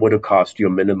 And it would have cost you a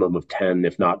minimum of 10,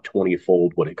 if not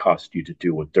 20-fold what it cost you to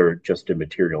do with dirt just in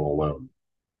material alone."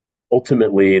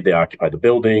 Ultimately, they occupy the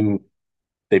building,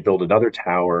 they build another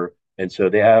tower. And so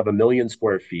they have 1 million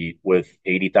square feet with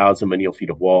 80,000 lineal feet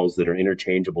of walls that are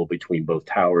interchangeable between both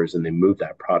towers, and they move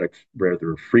that product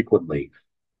rather frequently.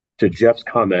 To Jeff's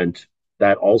comment,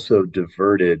 that also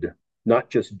diverted not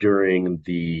just during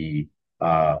the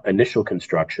initial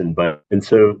construction, and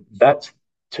so that's,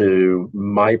 to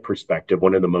my perspective,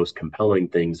 one of the most compelling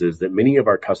things is that many of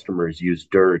our customers use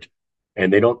dirt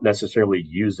and they don't necessarily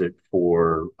use it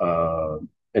for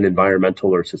an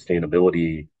environmental or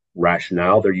sustainability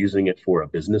rationale. They're using it for a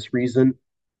business reason,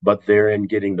 but they're in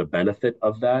getting the benefit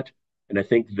of that. And I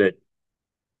think that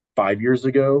 5 years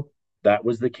ago, that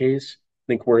was the case. I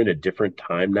think we're in a different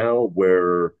time now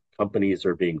where companies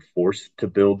are being forced to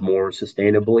build more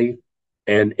sustainably.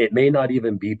 And it may not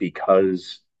even be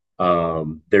because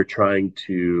they're trying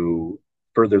to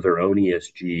further their own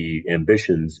ESG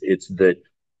ambitions. It's that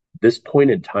this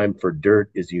point in time for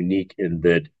dirt is unique in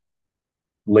that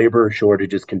labor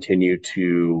shortages continue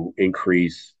to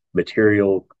increase,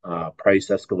 material price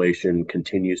escalation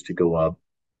continues to go up,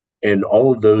 and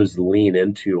all of those lean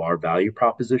into our value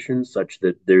proposition such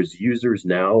that there's users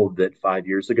now that 5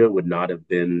 years ago would not have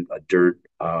been a dirt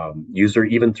user,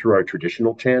 even through our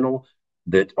traditional channel,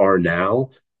 that are now.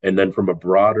 And then from a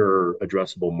broader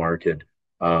addressable market,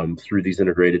 through these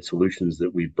integrated solutions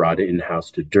that we've brought in-house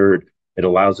to dirt, it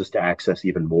allows us to access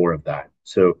even more of that.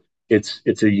 So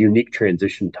it's a unique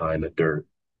transition time at dirt.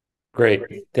 Great.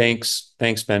 Thanks,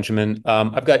 Benjamin.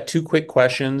 I've got two quick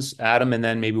questions, Adam, and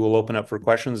then maybe we'll open up for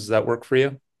questions. Does that work for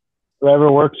you?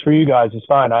 Whatever works for you guys is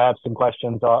fine. I have some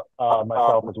questions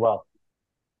myself as well.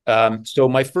 So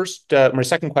my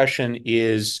second question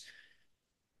is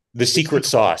the secret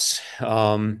sauce.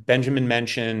 Benjamin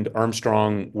mentioned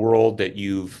Armstrong World that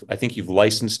I think you've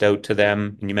licensed out to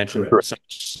them, and you mentioned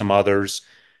some others.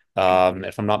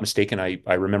 If I'm not mistaken,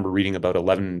 I remember reading about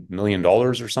 $11 million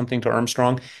or something to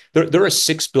Armstrong. They're a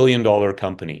 $6 billion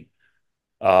company.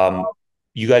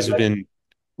 You guys have been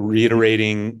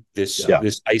reiterating this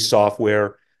ICE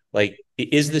software. Like,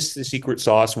 is this the secret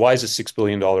sauce? Why is a $6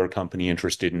 billion company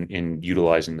interested in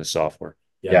utilizing the software?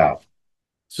 Yeah.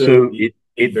 So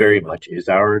it very much is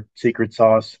our secret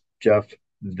sauce, Jeff.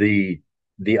 The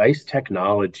ICE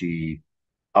technology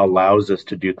allows us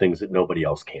to do things that nobody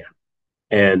else can.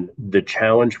 And the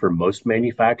challenge for most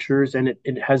manufacturers, and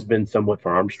it has been somewhat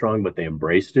for Armstrong, but they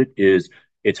embraced it, is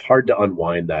it's hard to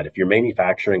unwind that. If you're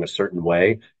manufacturing a certain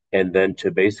way and then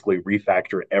to basically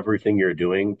refactor everything you're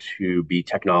doing to be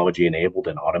technology enabled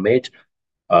and automate,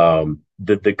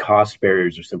 the cost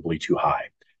barriers are simply too high.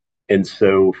 And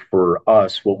so for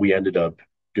us, what we ended up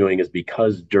doing is,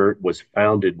 because dirt was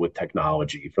founded with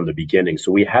technology from the beginning.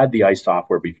 So we had the ICE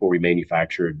software before we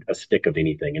manufactured a stick of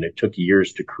anything, and it took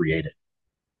years to create it.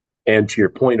 And to your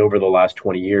point, over the last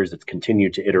 20 years, it's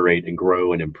continued to iterate and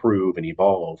grow and improve and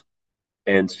evolve.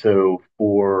 And so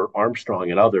for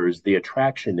Armstrong and others, the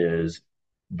attraction is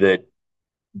that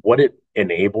what it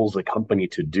enables a company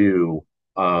to do,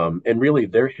 and really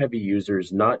they're heavy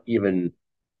users, not even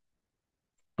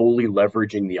fully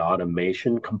leveraging the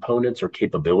automation components or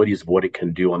capabilities of what it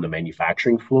can do on the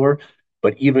manufacturing floor,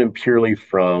 but even purely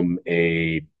from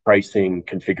a pricing,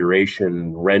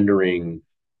 configuration, rendering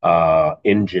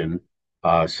engine,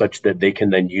 such that they can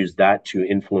then use that to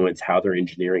influence how they're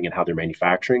engineering and how they're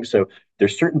manufacturing. So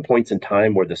there's certain points in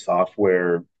time where the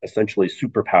software essentially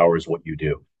superpowers what you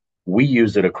do. We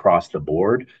use it across the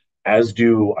board, as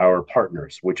do our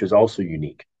partners, which is also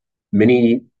unique.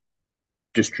 Many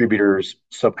distributors,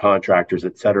 subcontractors,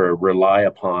 et cetera, rely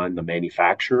upon the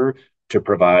manufacturer to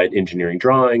provide engineering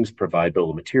drawings, provide bill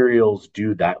of materials,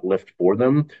 do that lift for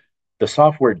them. The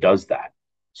software does that.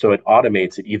 So it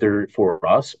automates it either for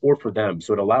us or for them.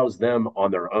 So it allows them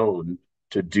on their own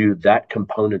to do that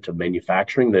component of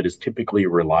manufacturing that is typically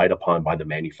relied upon by the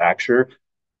manufacturer.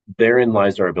 Therein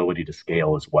lies our ability to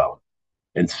scale as well.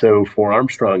 And so for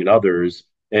Armstrong and others,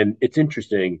 and it's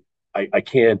interesting, I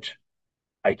can't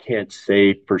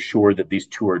say for sure that these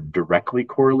two are directly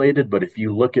correlated, but if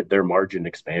you look at their margin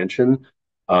expansion,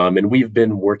 and we've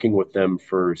been working with them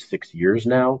for 6 years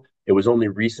now, it was only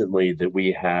recently that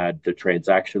we had the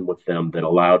transaction with them that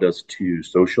allowed us to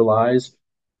socialize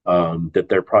that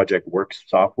their Project Works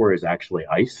software is actually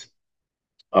ICE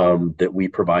that we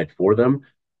provide for them.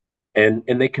 And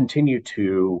they continue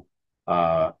to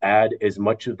add as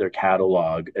much of their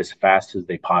catalog as fast as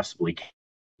they possibly can.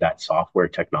 That software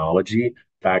technology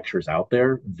manufacturers out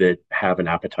there that have an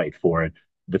appetite for it.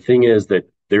 The thing is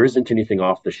that there isn't anything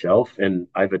off the shelf, and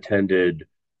I've attended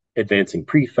Advancing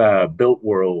Prefab, Built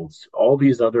Worlds, all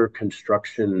these other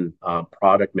construction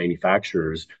product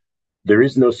manufacturers. There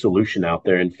is no solution out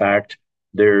there. In fact,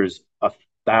 there's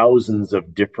thousands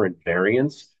of different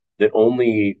variants that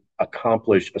only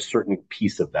accomplish a certain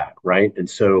piece of that, right? And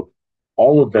so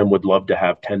all of them would love to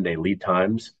have 10-day lead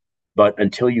times, but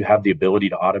until you have the ability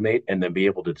to automate and then be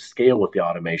able to scale with the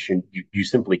automation, you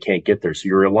simply can't get there. So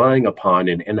you're relying upon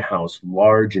an in-house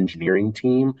large engineering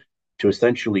team to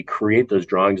essentially create those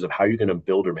drawings of how you're going to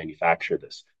build or manufacture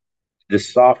this.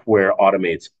 This software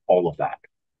automates all of that.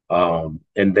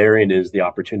 And therein is the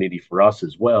opportunity for us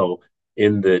as well,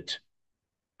 in that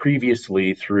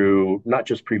previously, through not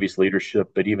just previous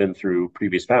leadership, but even through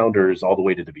previous founders all the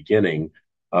way to the beginning,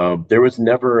 there was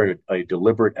never a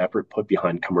deliberate effort put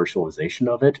behind commercialization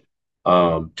of it.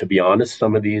 To be honest,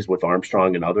 some of these with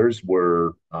Armstrong and others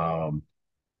were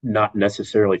not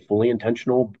necessarily fully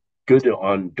intentional. Good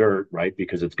on DIRTT, right?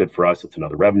 Because it's good for us. It's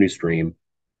another revenue stream.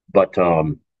 But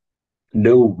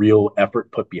no real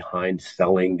effort put behind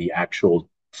selling the actual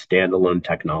standalone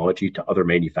technology to other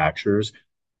manufacturers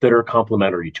that are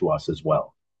complementary to us as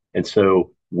well. And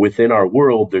so within our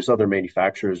world, there's other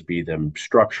manufacturers, be them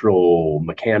structural,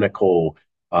 mechanical,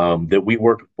 that we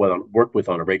work with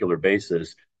on a regular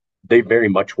basis. They very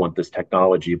much want this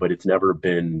technology, but it's never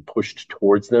been pushed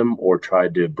towards them or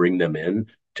tried to bring them in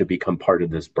to become part of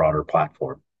this broader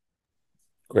platform.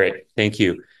 Great. Thank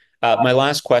you. My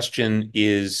last question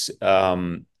is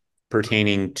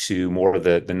pertaining to more of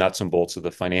the nuts and bolts of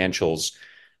the financials.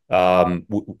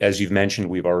 As you've mentioned,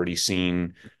 we've already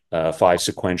seen 5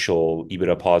 sequential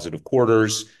EBITDA positive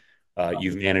quarters.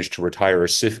 You've managed to retire a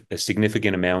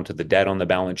significant amount of the debt on the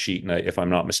balance sheet. And if I'm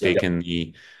not mistaken,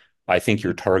 I think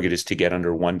your target is to get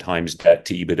under 1x debt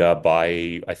to EBITDA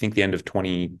by, I think, the end of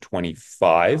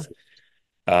 2025.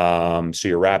 So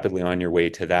you're rapidly on your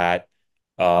way to that.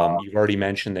 You've already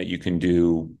mentioned that you can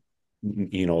do,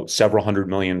 several $100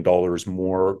 million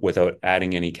more without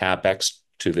adding any CapEx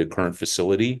to the current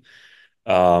facility.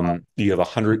 You have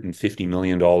 $150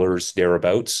 million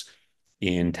thereabouts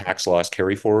in tax loss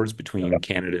carryforwards between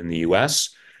Canada and the US.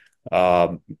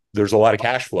 There's a lot of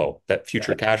cash flow, that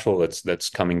future cash flow that's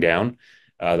coming down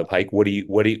the pike. What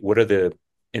are the,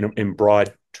 in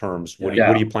broad terms, what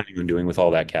are you planning on doing with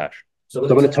all that cash? So I'm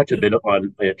going to touch a bit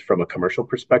on it from a commercial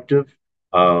perspective,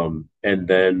 and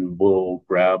then we'll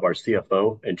grab our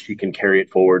CFO and she can carry it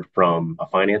forward from a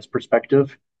finance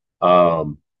perspective.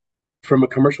 From a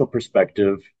commercial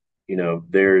perspective,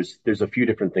 there's a few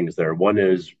different things there. One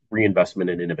is reinvestment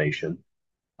in innovation.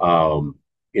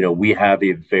 We have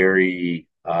a very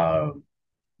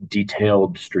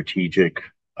detailed strategic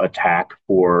attack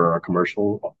for our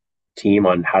commercial team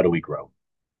on how do we grow.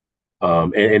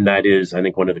 And that is, I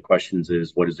think one of the questions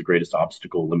is, what is the greatest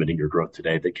obstacle limiting your growth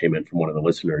today? That came in from one of the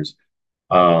listeners.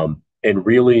 And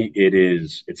really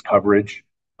it's coverage.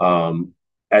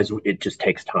 As it just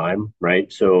takes time, right?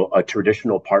 So a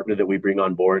traditional partner that we bring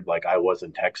on board, like I was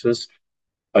in Texas,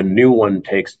 a new one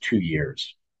takes 2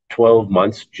 years, 12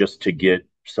 months just to get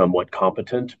somewhat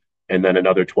competent, and then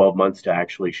another 12 months to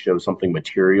actually show something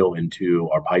material into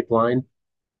our pipeline.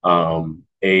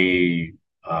 A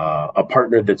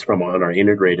partner that's from on our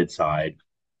integrated side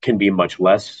can be much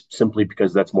less, simply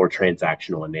because that's more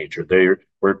transactional in nature.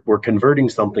 We're converting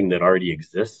something that already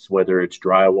exists, whether it's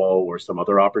drywall or some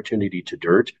other opportunity, to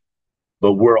DIRTT,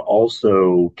 but we're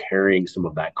also carrying some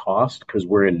of that cost because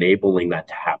we're enabling that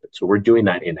to happen. So we're doing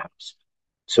that in-house.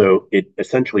 So it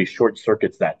essentially short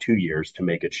circuits that 2 years to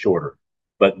make it shorter.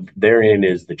 But therein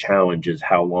is the challenge, is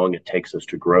how long it takes us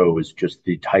to grow, is just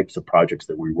the types of projects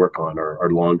that we work on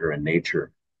are longer in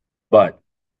nature. But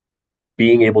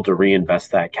being able to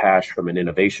reinvest that cash from an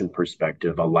innovation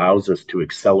perspective allows us to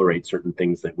accelerate certain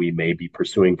things that we may be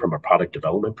pursuing from a product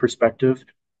development perspective,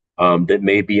 that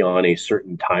may be on a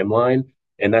certain timeline.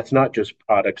 And that's not just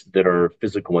products that are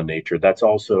physical in nature, that's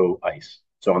also ICE.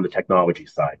 So on the technology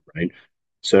side, right?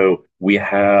 So we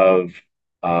have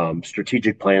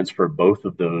strategic plans for both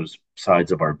of those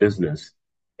sides of our business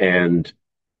and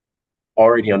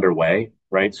already underway,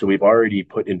 right? So we've already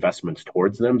put investments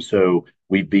towards them. So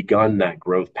we've begun that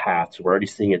growth path. So we're already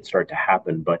seeing it start to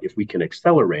happen. But if we can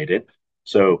accelerate it,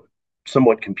 so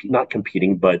somewhat not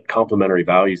competing, but complementary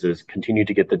values is continue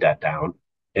to get the debt down.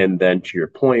 And then to your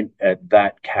point, at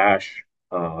that cash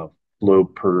flow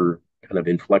per kind of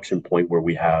inflection point where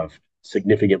we have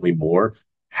significantly more,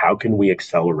 how can we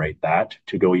accelerate that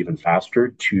to go even faster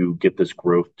to get this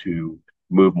growth to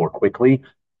move more quickly?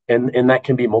 And that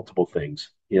can be multiple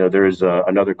things. There's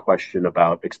another question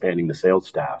about expanding the sales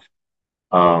staff.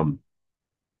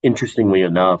 Interestingly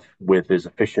enough, with as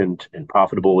efficient and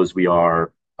profitable as we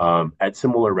are, at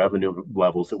similar revenue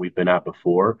levels that we've been at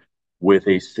before, with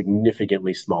a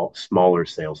significantly smaller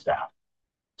sales staff.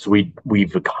 So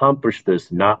we've accomplished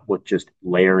this not with just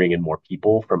layering in more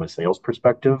people from a sales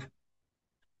perspective.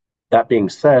 That being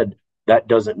said, that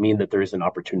doesn't mean that there is an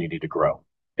opportunity to grow.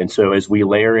 And so as we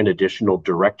layer in additional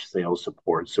direct sales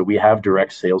support, so we have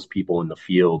direct salespeople in the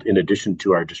field, in addition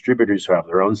to our distributors who have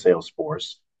their own sales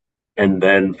force. And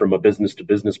then from a business to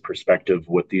business perspective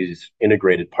with these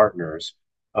integrated partners,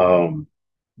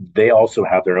 they also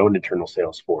have their own internal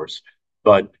sales force.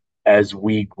 But as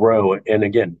we grow, and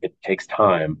again, it takes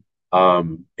time,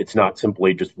 it's not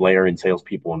simply just layer in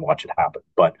salespeople and watch it happen.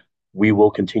 But we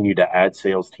will continue to add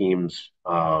sales teams.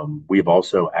 We've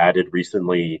also added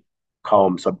recently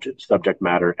column subject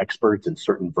matter experts in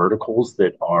certain verticals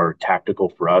that are tactical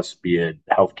for us, be it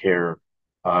healthcare,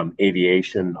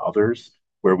 aviation, others,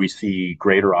 where we see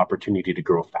greater opportunity to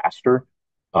grow faster.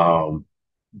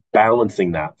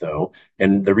 Balancing that though,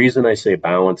 and the reason I say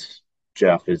balance,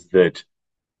 Jeff, is that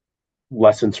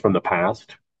lessons from the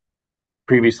past,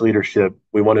 previous leadership,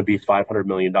 we want to be $500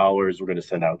 million. We're going to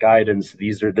send out guidance.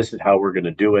 This is how we're going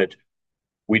to do it.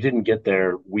 We didn't get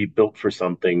there. We built for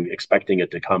something, expecting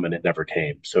it to come, and it never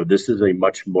came. So this is a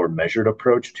much more measured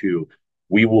approach to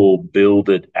we will build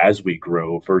it as we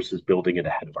grow versus building it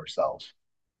ahead of ourselves.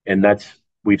 And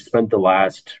we've spent the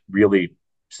last really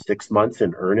 6 months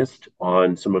in earnest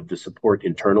on some of the support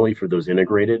internally for those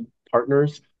integrated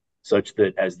partners, such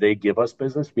that as they give us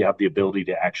business, we have the ability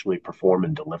to actually perform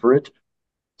and deliver it,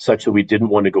 such that we didn't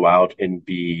want to go out and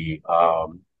be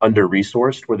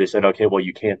under-resourced where they said, okay, well,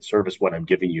 you can't service what I'm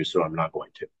giving you, so I'm not going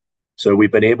to. So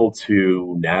we've been able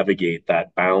to navigate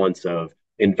that balance of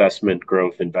investment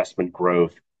growth,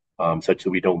 such that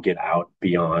we don't get out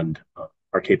beyond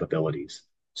our capabilities.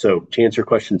 So to answer your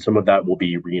question, some of that will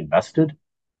be reinvested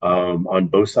on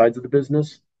both sides of the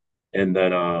business. And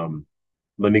then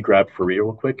let me grab Faria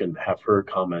real quick and have her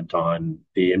comment on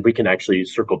and we can actually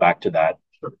circle back to that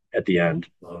at the end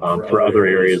for other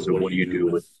areas of what do you do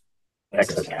with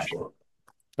excess cash flow.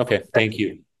 Okay, thank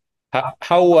you.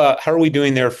 How are we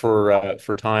doing there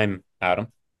for time, Adam?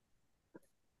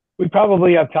 We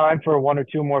probably have time for one or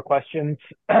two more questions.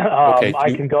 Okay,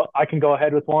 I can go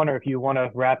ahead with one, or if you want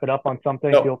to wrap it up on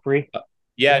something, feel free.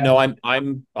 Yeah, no,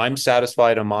 I'm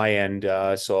satisfied on my end,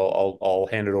 so I'll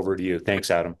hand it over to you. Thanks,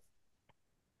 Adam.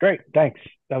 Great, thanks.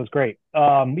 That was great.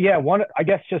 Yeah, I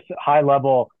guess just high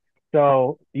level.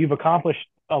 So you've accomplished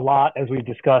a lot, as we've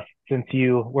discussed, since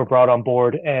you were brought on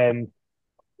board, and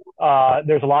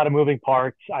there's a lot of moving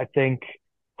parts. I think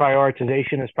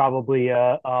prioritization is probably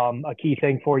a key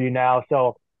thing for you now.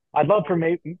 So I'd love for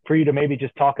you to maybe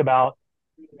just talk about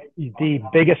the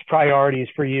biggest priorities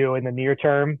for you in the near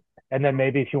term, and then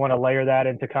maybe if you want to layer that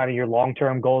into kind of your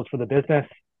long-term goals for the business,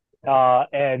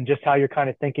 and just how you're kind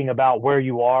of thinking about where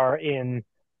you are in,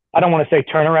 I don't want to say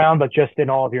turnaround, but just in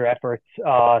all of your efforts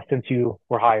since you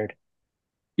were hired.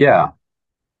 Yeah.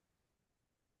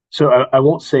 So I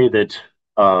won't say that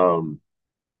the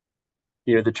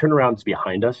turnaround's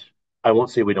behind us. I won't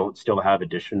say we don't still have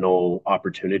additional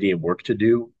opportunity and work to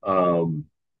do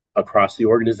across the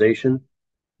organization,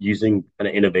 using kind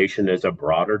of innovation as a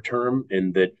broader term,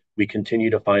 in that we continue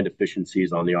to find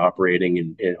efficiencies on the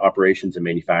operations and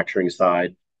manufacturing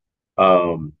side.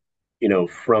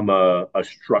 From a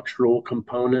structural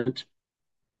component,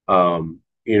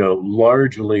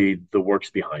 largely the work's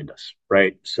behind us,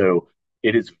 right? So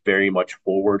it is very much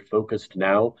forward focused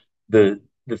now. The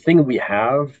thing we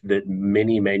have that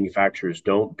many manufacturers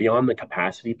don't, beyond the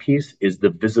capacity piece, is the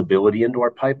visibility into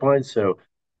our pipeline. So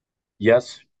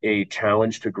yes, a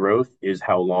challenge to growth is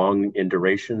how long in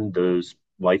duration those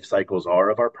life cycles are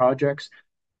of our projects.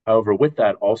 However, with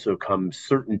that also comes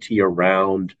certainty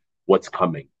around what's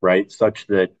coming, right? Such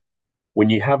that when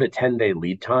you have a 10-day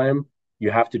lead time,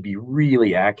 you have to be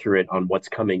really accurate on what's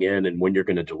coming in and when you're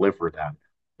going to deliver that.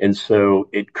 And so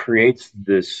it creates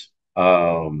this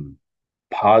positive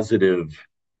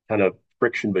kind of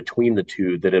friction between the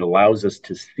two that it allows us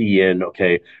to see in,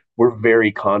 okay, we're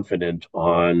very confident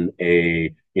on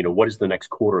what does the next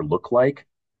quarter look like,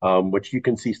 which you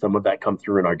can see some of that come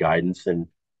through in our guidance. And,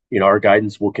 our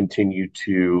guidance will continue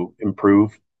to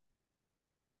improve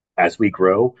as we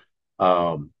grow.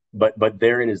 But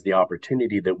therein is the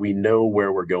opportunity that we know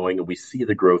where we're going and we see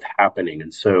the growth happening.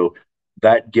 And so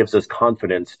that gives us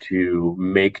confidence to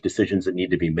make decisions that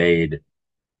need to be made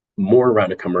more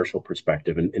around a commercial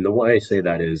perspective. And the way I say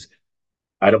that is,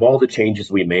 out of all the changes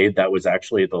we made, that was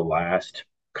actually the last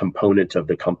component of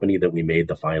the company that we made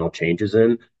the final changes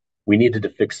in. We needed to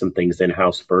fix some things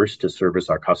in-house first to service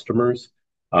our customers.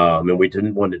 And we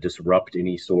didn't want to disrupt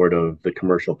any sort of the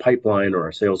commercial pipeline or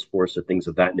our sales force or things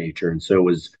of that nature. And so it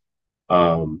was,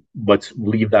 let's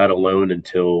leave that alone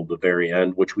until the very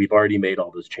end, which we've already made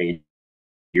all those changes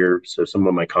here. So some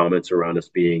of my comments around us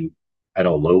being at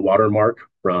a low water mark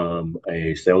from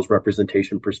a sales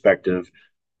representation perspective.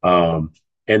 And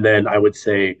then I would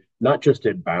say not just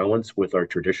at balance with our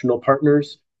traditional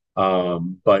partners,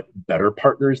 but better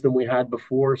partners than we had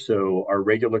before. So our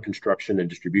regular construction and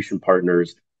distribution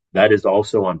partners, that is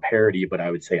also on parity, but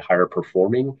I would say higher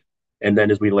performing. And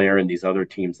then as we layer in these other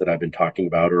teams that I've been talking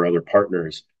about or other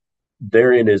partners,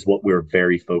 therein is what we're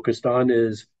very focused on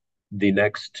is the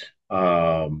next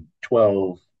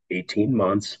 12, 18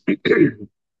 months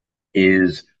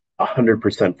is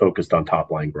 100% focused on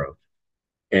top line growth.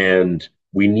 And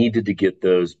we needed to get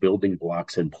those building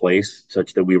blocks in place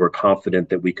such that we were confident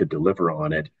that we could deliver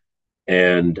on it.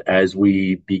 And as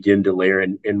we begin to layer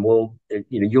and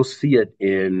you'll see it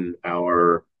in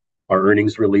our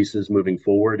earnings releases moving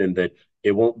forward, and that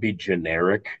it won't be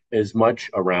generic as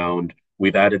much around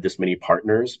we've added this many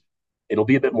partners. It'll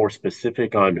be a bit more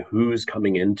specific on who's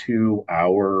coming into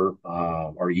our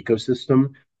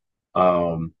ecosystem,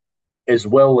 as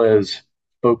well as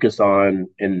focus on,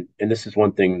 and this is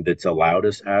one thing that's allowed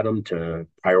us, Adam, to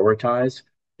prioritize,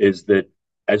 is that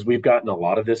as we've gotten a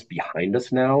lot of this behind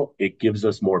us now, it gives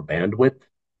us more bandwidth.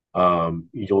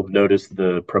 You'll notice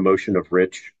the promotion of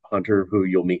Rich Hunter, who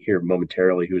you'll meet here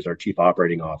momentarily, who's our Chief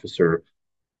Operating Officer.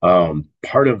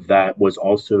 Part of that was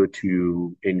also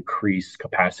to increase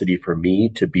capacity for me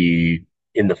to be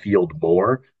in the field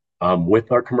more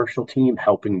with our commercial team,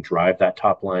 helping drive that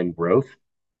top line growth,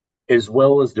 as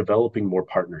well as developing more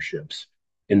partnerships.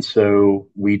 And so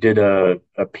we did a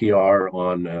PR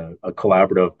on a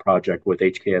collaborative project with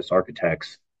HKS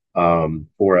Architects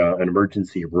for an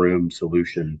emergency room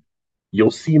solution.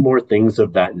 You'll see more things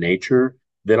of that nature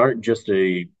that aren't just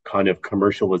a kind of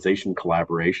commercialization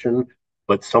collaboration,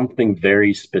 but something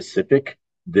very specific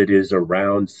that is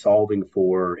around solving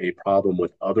for a problem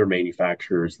with other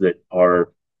manufacturers that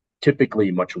are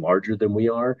typically much larger than we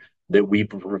are, that we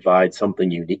provide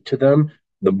something unique to them.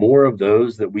 The more of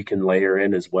those that we can layer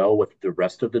in as well with the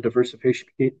rest of the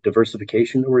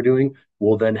diversification that we're doing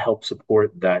will then help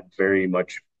support that very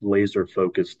much laser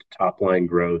focused top line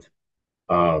growth.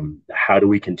 How do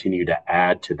we continue to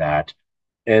add to that?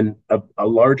 And a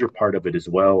larger part of it as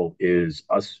well is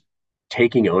us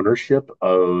taking ownership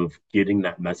of getting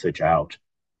that message out.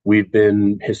 We've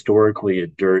been historically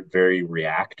at DIRTT very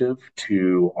reactive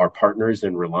to our partners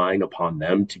and relying upon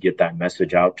them to get that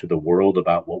message out to the world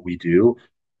about what we do.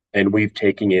 And we've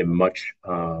taken a much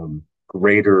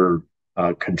greater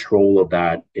control of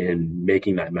that in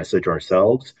making that message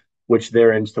ourselves, which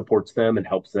therein supports them and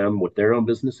helps them with their own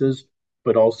businesses,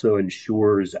 but also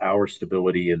ensures our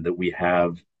stability and that we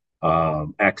have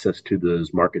access to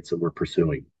those markets that we're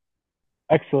pursuing.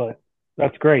 Excellent.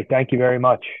 That's great. Thank you very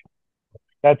much.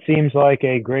 That seems like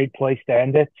a great place to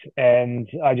end it. And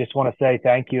I just want to say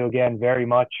thank you again very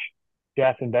much,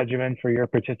 Jeff and Benjamin, for your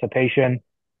participation,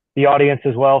 the audience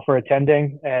as well for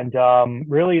attending, and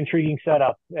really intriguing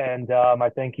setup. And I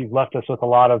think you've left us with a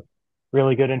lot of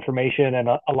really good information and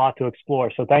a lot to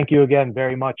explore. So thank you again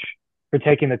very much for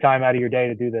taking the time out of your day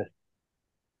to do this.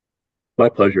 My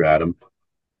pleasure, Adam.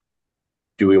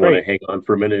 Do we want to hang on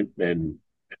for a minute and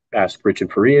ask Rich and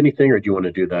Fareed anything, or do you want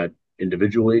to do that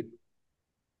individually?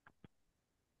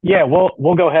 Yeah,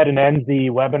 we'll go ahead and end the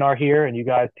webinar here, and you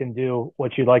guys can do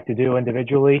what you'd like to do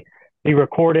individually. The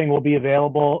recording will be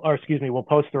available, or excuse me, we'll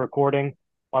post the recording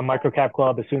on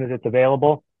MicroCapClub as soon as it's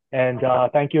available. And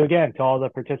thank you again to all the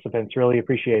participants. Really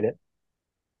appreciate it.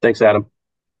 Thanks, Adam.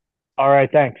 All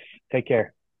right, thanks. Take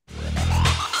care.